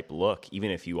goon type look.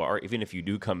 Even if you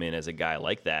do come in as a guy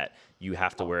like that, you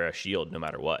have to wear a shield no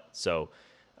matter what. So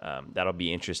that'll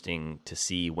be interesting to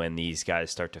see when these guys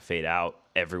start to fade out.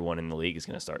 Everyone in the league is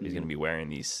going to start. He's going to be wearing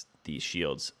these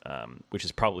shields, which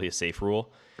is probably a safe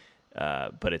rule.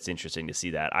 But it's interesting to see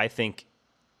that. I think,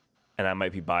 and I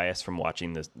might be biased from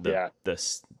watching this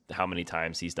how many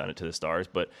times he's done it to the Stars,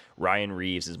 but Ryan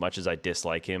Reeves, as much as I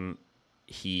dislike him,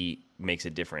 he makes a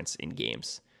difference in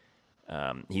games.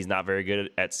 He's not very good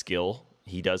at skill.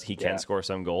 He can score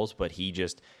some goals, but he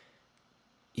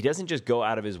doesn't just go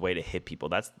out of his way to hit people.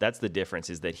 That's the difference,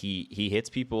 is that he hits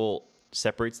people,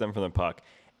 separates them from the puck,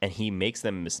 and he makes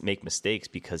them make mistakes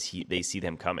because they see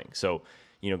them coming. So,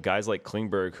 guys like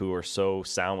Klingberg, who are so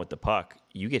sound with the puck,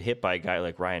 you get hit by a guy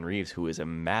like Ryan Reeves, who is a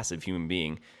massive human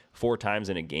being, 4 times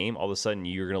in a game. All of a sudden,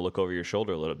 you're going to look over your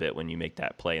shoulder a little bit when you make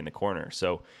that play in the corner.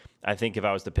 So I think if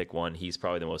I was to pick one, he's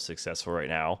probably the most successful right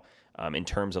now in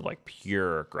terms of like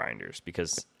pure grinders,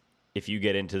 because if you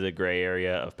get into the gray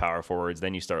area of power forwards,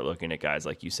 then you start looking at guys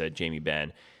like you said, Jamie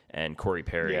Benn and Corey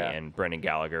Perry and Brendan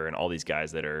Gallagher and all these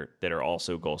guys that are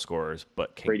also goal scorers,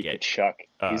 but can Brady get Tkachuk.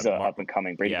 He's an up and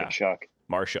coming Brady Tkachuk.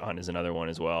 Marchand is another one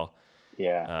as well.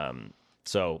 Yeah.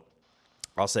 So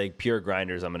I'll say pure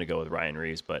grinders. I'm going to go with Ryan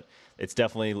Reeves, but it's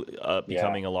definitely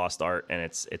becoming a lost art, and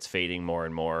it's fading more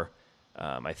and more.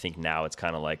 I think now it's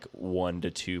kind of like 1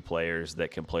 to 2 players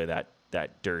that can play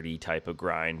that dirty type of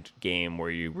grind game where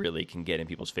you really can get in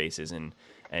people's faces and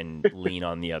lean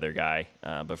on the other guy.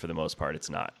 But for the most part, it's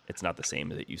not the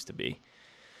same as it used to be.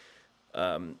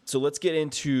 So let's get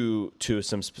into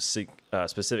some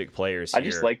specific players here. I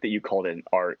just like that you called it an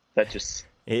art. That just...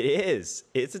 It is.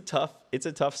 It's a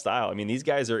tough style. I mean, these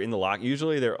guys are in the lock.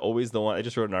 Usually they're always the one. I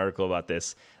just wrote an article about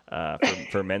this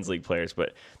for men's league players,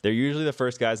 but they're usually the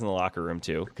first guys in the locker room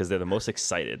too, because they're the most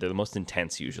excited. They're the most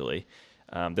intense usually.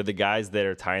 They're the guys that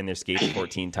are tying their skates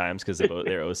 14 times because of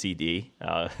their OCD.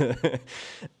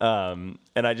 And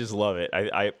I just love it.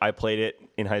 I played it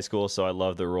in high school, so I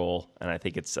love the role, and I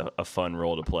think it's a fun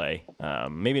role to play.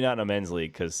 Maybe not in a men's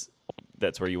league because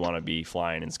that's where you want to be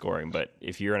flying and scoring. But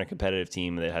if you're in a competitive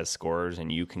team that has scorers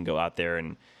and you can go out there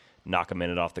and knock a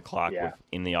minute off the clock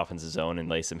in the offensive zone and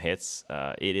lay some hits,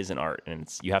 it is an art.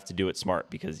 And you have to do it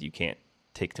smart because you can't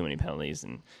take too many penalties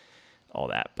and all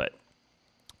that. But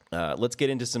let's get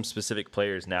into some specific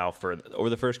players now for over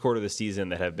the first quarter of the season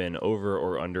that have been over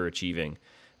or underachieving.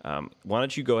 Why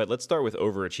don't you go ahead? Let's start with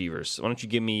overachievers. Why don't you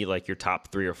give me like your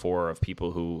top 3 or 4 of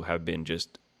people who have been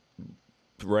just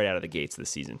right out of the gates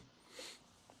this season?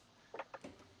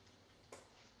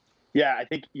 Yeah, I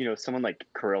think, someone like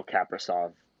Kirill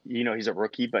Kaprizov, he's a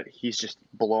rookie, but he's just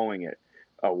blowing it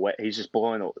away. He's just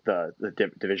blowing the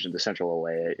division, the Central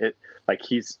away.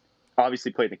 He's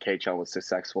obviously played in the KHL, was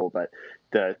successful, but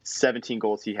the 17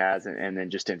 goals he has and then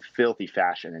just in filthy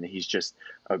fashion. And he's just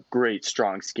a great,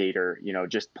 strong skater,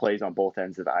 just plays on both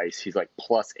ends of the ice. He's like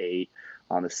 +8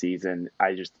 on the season.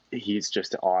 He's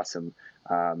just awesome.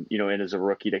 And as a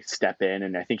rookie to step in,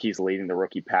 and I think he's leading the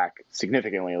rookie pack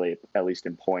significantly, at least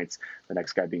in points, the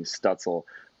next guy being Stutzel.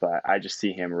 But I just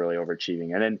see him really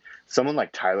overachieving. And then someone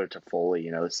like Tyler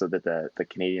Toffoli, so that the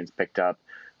Canadians picked up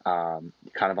kind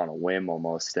of on a whim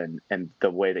almost. And the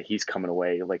way that he's coming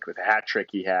away, like with a hat trick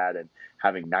he had and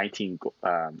having 17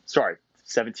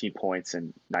 points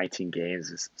in 19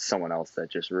 games is someone else that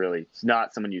just really, it's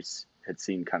not someone you had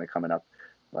seen kind of coming up,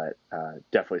 but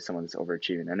definitely someone that's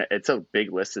overachieving. And it's a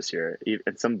big list this year,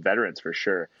 and some veterans for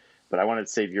sure. But I wanted to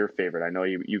save your favorite. I know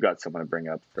you got someone to bring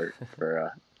up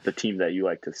for the team that you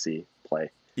like to see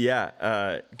play.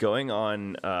 Yeah, going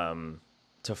on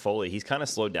Toffoli, he's kind of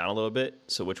slowed down a little bit,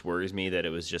 so which worries me that it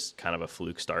was just kind of a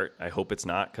fluke start. I hope it's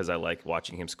not, because I like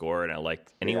watching him score, and I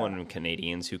like anyone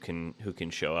Canadians who can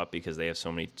show up, because they have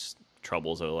so many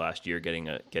troubles over the last year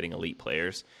getting elite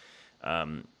players.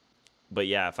 But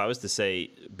yeah, if I was to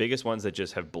say biggest ones that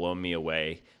just have blown me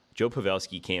away, Joe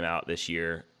Pavelski came out this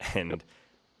year and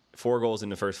 4 goals in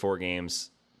the first 4 games,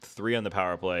 3 on the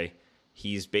power play.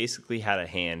 He's basically had a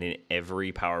hand in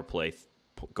every power play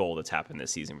goal that's happened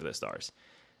this season for the Stars.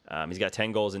 He's got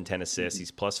 10 goals and 10 assists.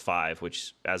 He's +5,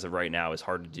 which as of right now is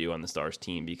hard to do on the Stars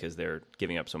team because they're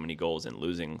giving up so many goals and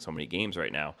losing so many games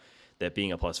right now. That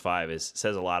being a +5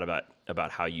 says a lot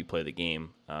about how you play the game.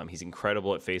 He's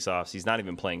incredible at faceoffs. He's not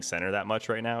even playing center that much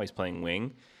right now. He's playing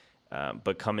wing.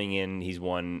 But coming in, he's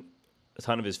won a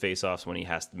ton of his faceoffs when he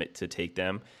has to take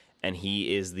them. And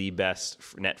he is the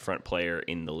best net front player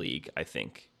in the league, I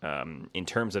think. In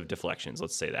terms of deflections,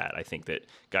 let's say that. I think that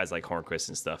guys like Hornqvist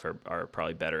and stuff are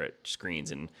probably better at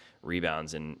screens and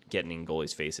rebounds and getting in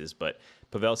goalies' faces. But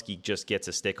Pavelski just gets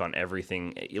a stick on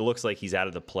everything. It looks like he's out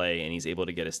of the play, and he's able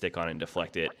to get a stick on and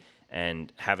deflect it.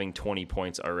 And having 20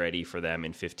 points already for them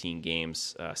in 15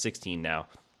 games, 16 now,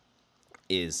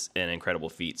 is an incredible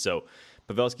feat. So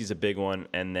Pavelski's a big one.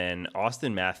 And then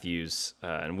Austin Matthews,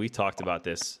 and we talked about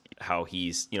this, how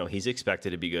he's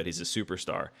expected to be good. He's a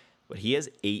superstar. But he has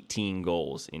 18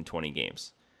 goals in 20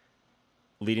 games,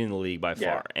 leading the league by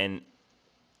far. And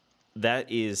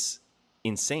that is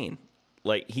insane.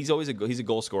 Like, he's a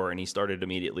goal scorer, and he started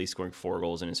immediately scoring 4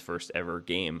 goals in his first ever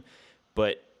game.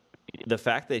 But the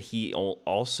fact that he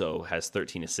also has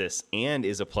 13 assists and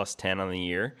is a +10 on the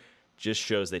year just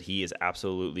shows that he is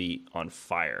absolutely on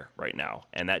fire right now.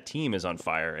 And that team is on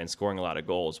fire and scoring a lot of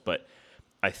goals. But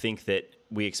I think that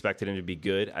we expected him to be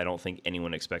good. I don't think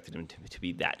anyone expected him to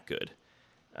be that good,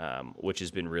 which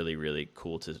has been really, really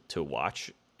cool to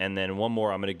watch. And then one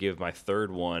more, I'm going to give my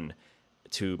third one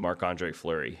to Marc-Andre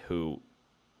Fleury, who,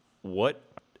 what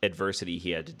adversity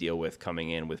he had to deal with coming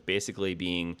in, with basically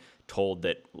being told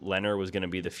that Leonard was going to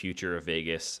be the future of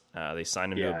Vegas. They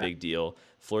signed him to a big deal.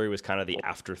 Fleury was kind of the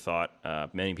afterthought.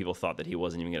 Many people thought that he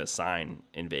wasn't even going to sign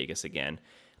in Vegas again.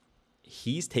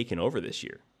 He's taken over this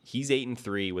year. He's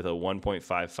 8-3 with a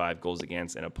 1.55 goals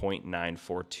against and a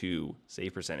 .942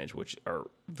 save percentage, which are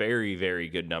very, very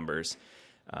good numbers.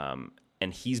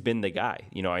 And he's been the guy.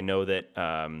 You know, I know that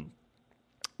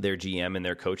their GM and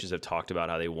their coaches have talked about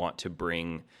how they want to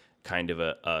bring kind of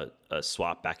a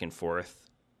swap back and forth,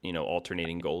 you know,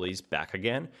 alternating goalies back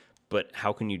again. But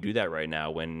how can you do that right now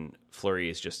when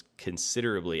Fleury is just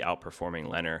considerably outperforming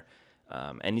Leonard?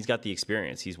 And he's got the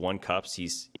experience. He's won cups.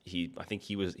 I think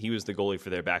he was the goalie for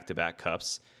their back-to-back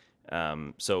cups.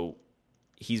 So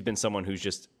he's been someone who's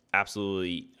just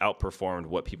absolutely outperformed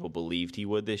what people believed he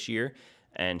would this year.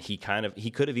 And he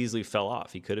could have easily fell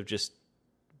off. He could have just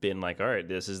been like, all right,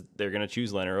 they're going to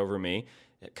choose Leonard over me,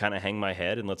 kind of hang my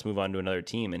head and let's move on to another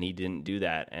team. And he didn't do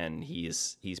that. And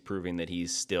he's proving that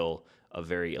he's still a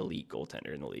very elite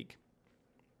goaltender in the league.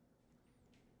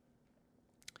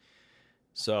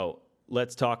 So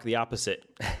let's talk the opposite.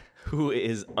 Who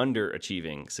is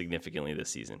underachieving significantly this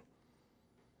season?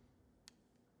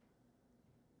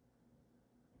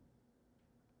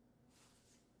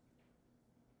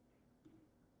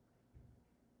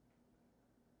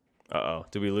 Uh-oh.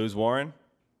 Did we lose Warren?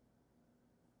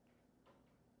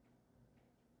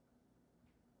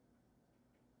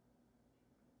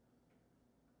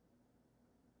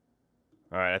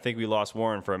 All right, I think we lost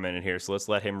Warren for a minute here, so let's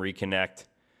let him reconnect.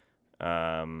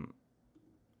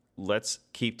 Let's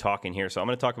keep talking here. So I'm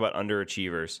going to talk about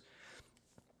underachievers.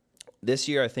 This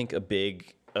year, I think a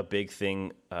big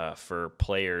thing for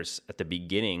players at the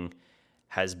beginning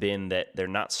has been that they're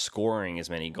not scoring as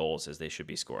many goals as they should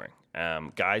be scoring.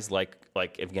 Guys like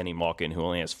Evgeny Malkin, who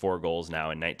only has 4 goals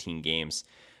now in 19 games,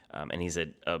 and he's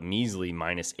a measly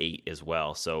 -8 as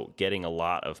well. So getting a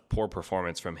lot of poor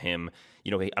performance from him.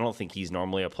 You know, I don't think he's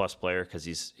normally a plus player because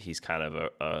he's kind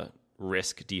of a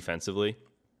risk defensively.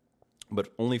 But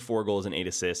only 4 goals and 8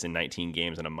 assists in 19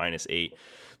 games and a -8,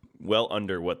 well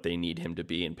under what they need him to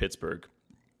be in Pittsburgh,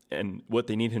 and what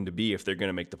they need him to be if they're going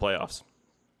to make the playoffs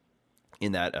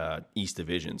in that East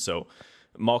Division. So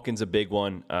Malkin's a big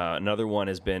one. Another one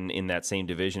has been in that same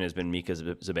division has been Mika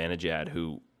Zibanejad,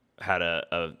 who had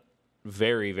a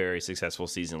very, very successful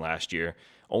season last year.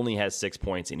 Only has 6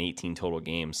 points in 18 total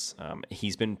games.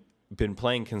 He's been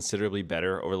playing considerably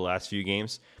better over the last few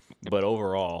games, but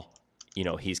overall, you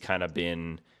know, he's kind of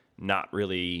been not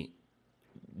really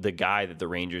the guy that the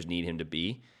Rangers need him to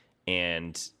be,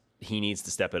 and he needs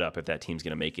to step it up if that team's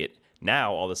going to make it.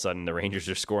 Now, all of a sudden, the Rangers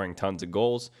are scoring tons of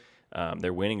goals.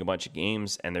 They're winning a bunch of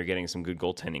games, and they're getting some good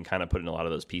goaltending, kind of putting a lot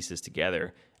of those pieces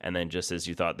together. And then just as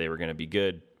you thought they were going to be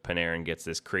good, Panarin gets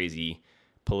this crazy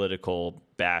political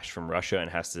bash from Russia and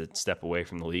has to step away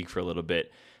from the league for a little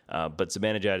bit. But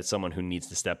Zibanejad is someone who needs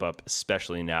to step up,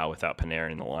 especially now without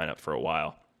Panarin in the lineup for a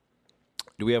while.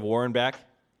 Do we have Warren back?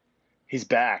 He's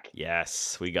back.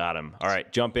 Yes, we got him. All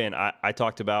right, jump in. I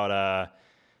talked about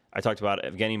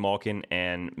Evgeny Malkin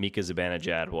and Mika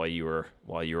Zibanejad while you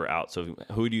were out. So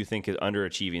who do you think is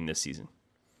underachieving this season?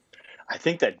 I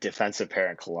think that defensive pair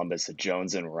in Columbus,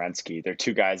 Jones and Werenski, they're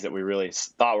 2 guys that we really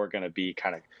thought were going to be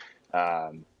kind of,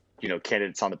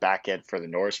 candidates on the back end for the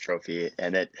Norris Trophy.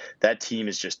 And that team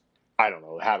is just, I don't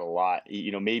know, had a lot.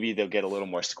 You know, maybe they'll get a little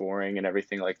more scoring and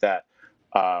everything like that.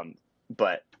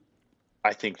 But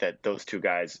I think that those 2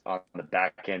 guys on the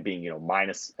back end being,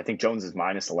 minus, I think Jones is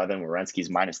 -11, Werenski's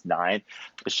 -9.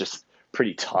 It's just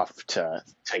pretty tough to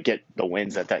get the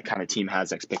wins that kind of team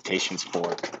has expectations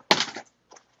for.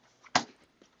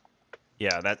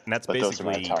 Yeah, that's but basically those are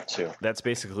my top 2. That's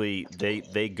basically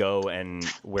they go and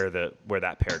where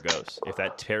that pair goes. If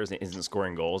that pair isn't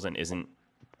scoring goals and isn't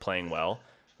playing well,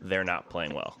 they're not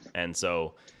playing well. And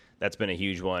so that's been a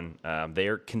huge one. They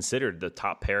are considered the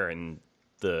top pair in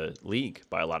the league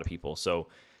by a lot of people. So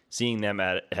seeing them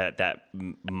at that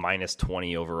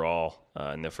 -20 overall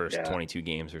in the first 22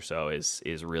 games or so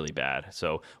is really bad.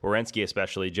 So Werenski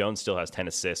especially, Jones still has 10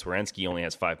 assists. Werenski only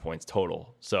has 5 points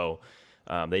total. So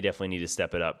they definitely need to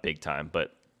step it up big time.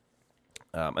 But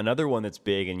another one that's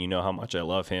big, and you know how much I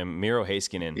love him, Miro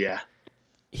Heiskanen. Yeah.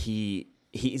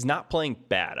 He's not playing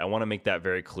bad. I want to make that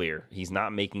very clear. He's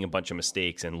not making a bunch of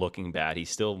mistakes and looking bad. He's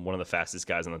still one of the fastest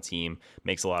guys on the team,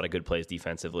 makes a lot of good plays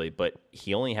defensively, but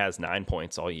he only has 9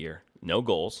 points all year. No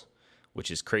goals,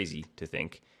 which is crazy to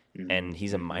think, and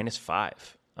he's a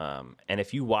 -5. And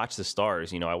if you watch the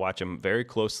Stars, I watch them very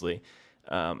closely.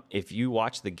 if you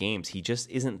watch the games, he just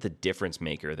isn't the difference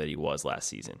maker that he was last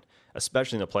season,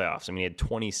 especially in the playoffs. I mean, he had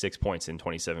 26 points in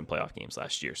 27 playoff games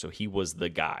last year, so he was the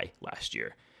guy last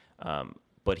year.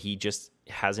 But he just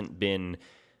hasn't been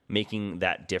making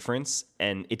that difference,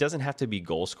 and it doesn't have to be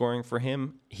goal scoring for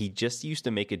him. He just used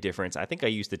to make a difference. I think I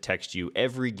used to text you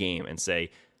every game and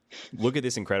say, look at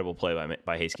this incredible play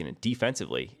by Heiskanen.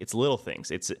 Defensively, it's little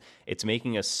things. It's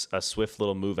making a swift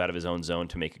little move out of his own zone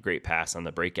to make a great pass on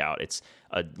the breakout. It's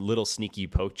a little sneaky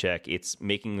poke check. It's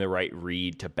making the right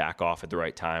read to back off at the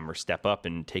right time or step up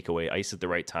and take away ice at the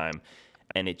right time.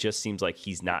 And it just seems like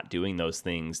he's not doing those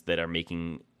things that are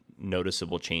making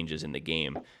noticeable changes in the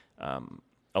game.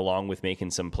 Along with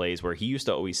making some plays where he used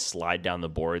to always slide down the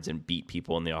boards and beat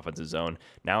people in the offensive zone.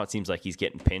 Now it seems like he's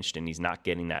getting pinched and he's not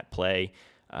getting that play.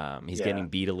 He's getting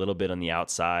beat a little bit on the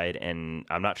outside, and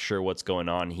I'm not sure what's going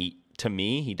on. To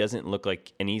me, he doesn't look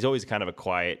like, and he's always kind of a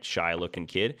quiet, shy-looking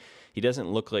kid. He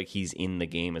doesn't look like he's in the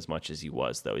game as much as he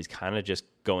was, though. He's kind of just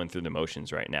going through the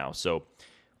motions right now. So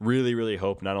really, really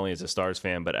hope, not only as a Stars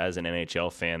fan, but as an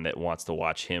NHL fan that wants to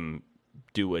watch him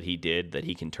do what he did, that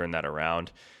he can turn that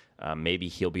around. Maybe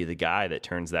he'll be the guy that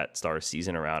turns that Stars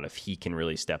season around if he can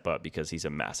really step up, because he's a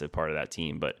massive part of that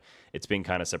team. But it's been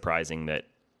kind of surprising that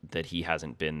he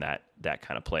hasn't been that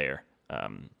kind of player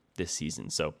this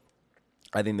season. So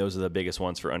I think those are the biggest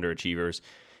ones for underachievers.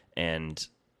 And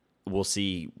we'll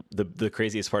see. The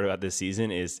craziest part about this season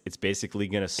is it's basically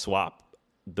going to swap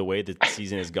the way the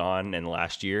season has gone. And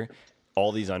last year,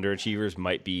 all these underachievers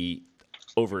might be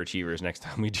overachievers next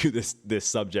time we do this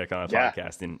subject on a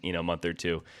podcast in a month or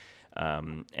two.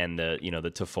 And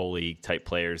the Toffoli type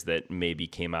players that maybe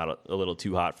came out a little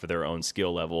too hot for their own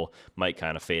skill level might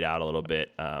kind of fade out a little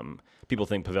bit. People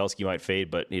think Pavelski might fade,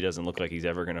 but he doesn't look like he's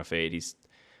ever going to fade. He's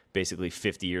basically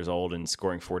 50 years old and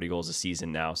scoring 40 goals a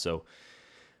season now. So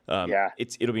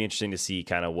it'll be interesting to see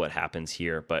kind of what happens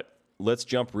here. But let's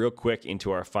jump real quick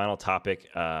into our final topic.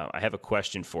 I have a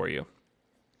question for you.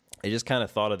 I just kind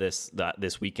of thought of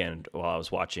this weekend while I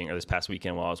was watching, or this past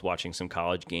weekend while I was watching some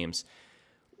college games.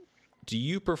 Do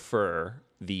you prefer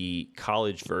the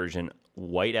college version,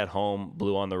 white at home,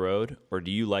 blue on the road, or do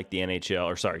you like the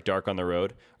dark on the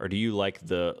road, or do you like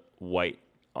the white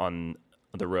on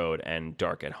the road and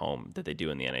dark at home that they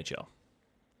do in the NHL?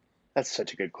 That's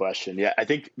such a good question. Yeah, I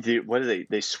think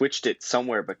they switched it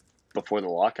somewhere, but before the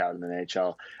lockout in the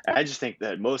NHL. And I just think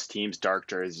that most teams' dark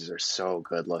jerseys are so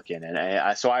good looking.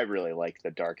 And so I really like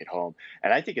the dark at home.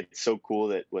 And I think it's so cool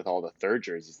that with all the third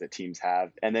jerseys that teams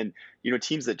have, and then,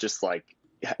 teams that just like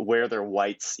wear their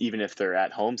whites, even if they're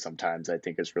at home sometimes, I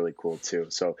think is really cool too.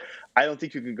 So I don't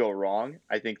think you can go wrong.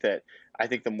 I think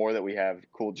the more that we have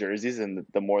cool jerseys and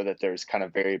the more that there's kind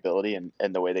of variability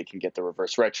and the way they can get the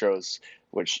reverse retros,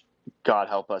 which God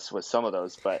help us with some of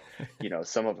those, but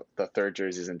some of the third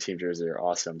jerseys and team jerseys are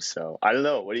awesome. So I don't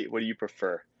know. What do you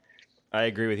prefer? I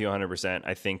agree with you 100%.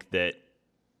 I think that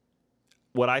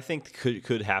what I think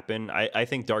could happen, I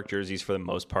think dark jerseys for the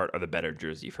most part are the better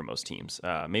jersey for most teams.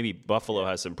 Maybe Buffalo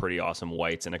has some pretty awesome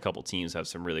whites, and a couple teams have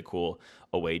some really cool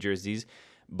away jerseys.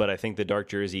 But I think the dark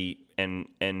jersey, and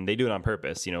they do it on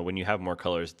purpose. When you have more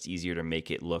colors, it's easier to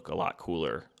make it look a lot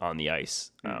cooler on the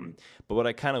ice. But what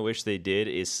I kind of wish they did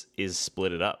is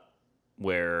split it up,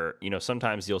 where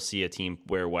sometimes you'll see a team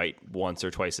wear white once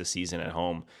or twice a season at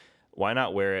home. Why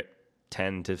not wear it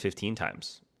 10 to 15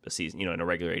 times a season? In a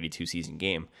regular 82 season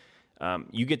game,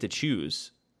 you get to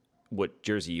choose what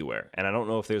jersey you wear. And I don't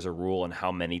know if there's a rule on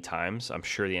how many times. I'm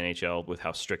sure the NHL, with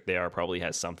how strict they are, probably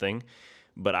has something.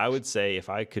 But I would say if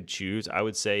I could choose, I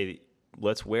would say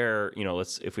let's wear,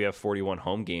 if we have 41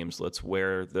 home games, let's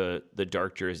wear the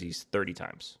dark jerseys 30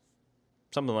 times.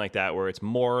 Something like that, where it's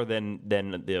more than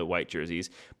the white jerseys,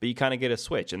 but you kind of get a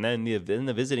switch. And then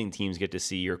the visiting teams get to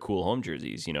see your cool home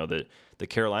jerseys. The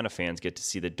Carolina fans get to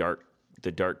see the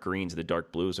dark greens, the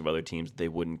dark blues of other teams they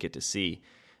wouldn't get to see.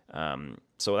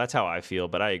 So that's how I feel,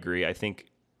 but I agree. I think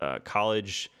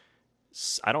college,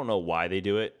 I don't know why they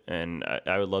do it, and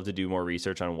I would love to do more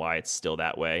research on why it's still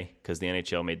that way, because the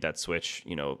NHL made that switch,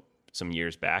 some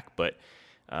years back. But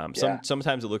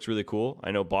sometimes it looks really cool.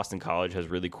 I know Boston College has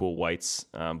really cool whites,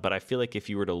 but I feel like if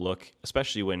you were to look,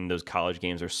 especially when those college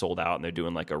games are sold out and they're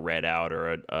doing like a red out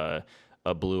or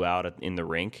a blue out in the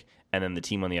rink, and then the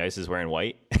team on the ice is wearing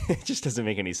white, it just doesn't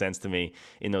make any sense to me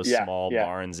in those small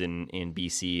barns in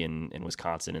BC and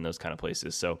Wisconsin and those kind of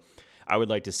places. So I would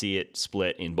like to see it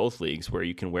split in both leagues, where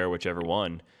you can wear whichever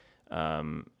one.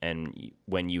 And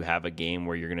when you have a game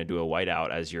where you're going to do a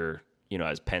whiteout as your,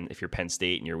 if you're Penn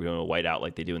State and you're doing a whiteout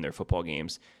like they do in their football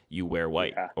games, you wear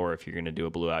white. Or if you're going to do a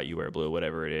blue out, you wear blue,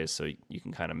 whatever it is. So you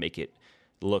can kind of make it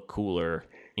look cooler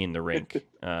in the rink.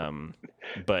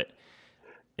 But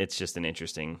it's just an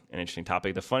interesting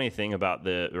topic. The funny thing about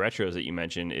the retros that you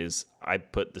mentioned is I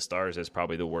put the Stars as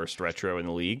probably the worst retro in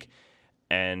the league.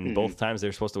 And both times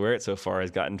they're supposed to wear it so far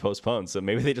has gotten postponed. So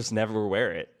maybe they just never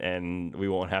wear it, and we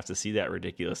won't have to see that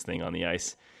ridiculous thing on the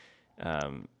ice.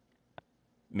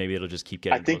 Maybe it'll just keep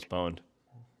getting postponed.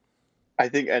 I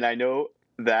think, and I know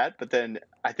that, but then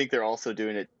I think they're also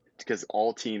doing it because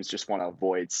all teams just want to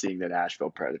avoid seeing the Nashville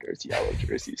Predators yellow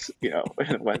jerseys,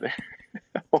 when they're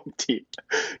home team.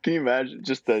 Can you imagine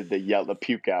just the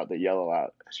puke out, the yellow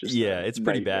out? It's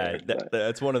pretty bad.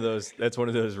 That's one of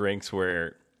those rinks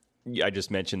where I just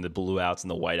mentioned the blue outs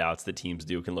and the white outs that teams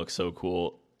do can look so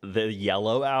cool. The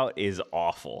yellow out is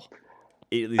awful.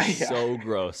 It is so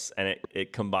gross, and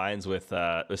it combines with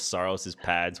Saros'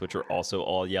 pads, which are also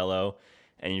all yellow,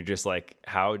 and you're just like,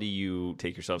 how do you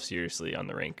take yourself seriously on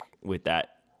the rink with that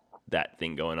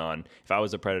thing going on? If I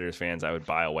was a Predators fans, I would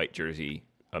buy a white jersey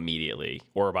immediately,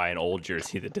 or buy an old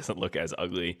jersey that doesn't look as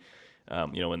ugly.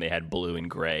 When they had blue and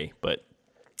gray, but.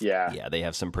 Yeah, they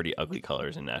have some pretty ugly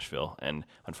colors in Nashville, and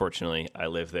unfortunately, I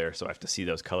live there, so I have to see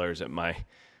those colors at my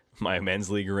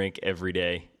men's league rink every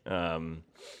day.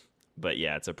 But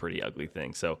yeah, it's a pretty ugly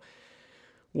thing. So,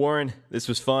 Warren, this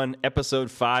was fun. Episode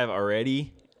 5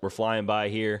 already. We're flying by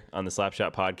here on the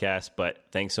Slapshot Podcast, but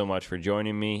thanks so much for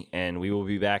joining me, and we will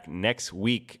be back next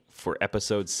week for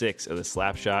episode 6 of the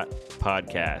Slapshot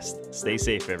Podcast. Stay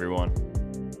safe, everyone.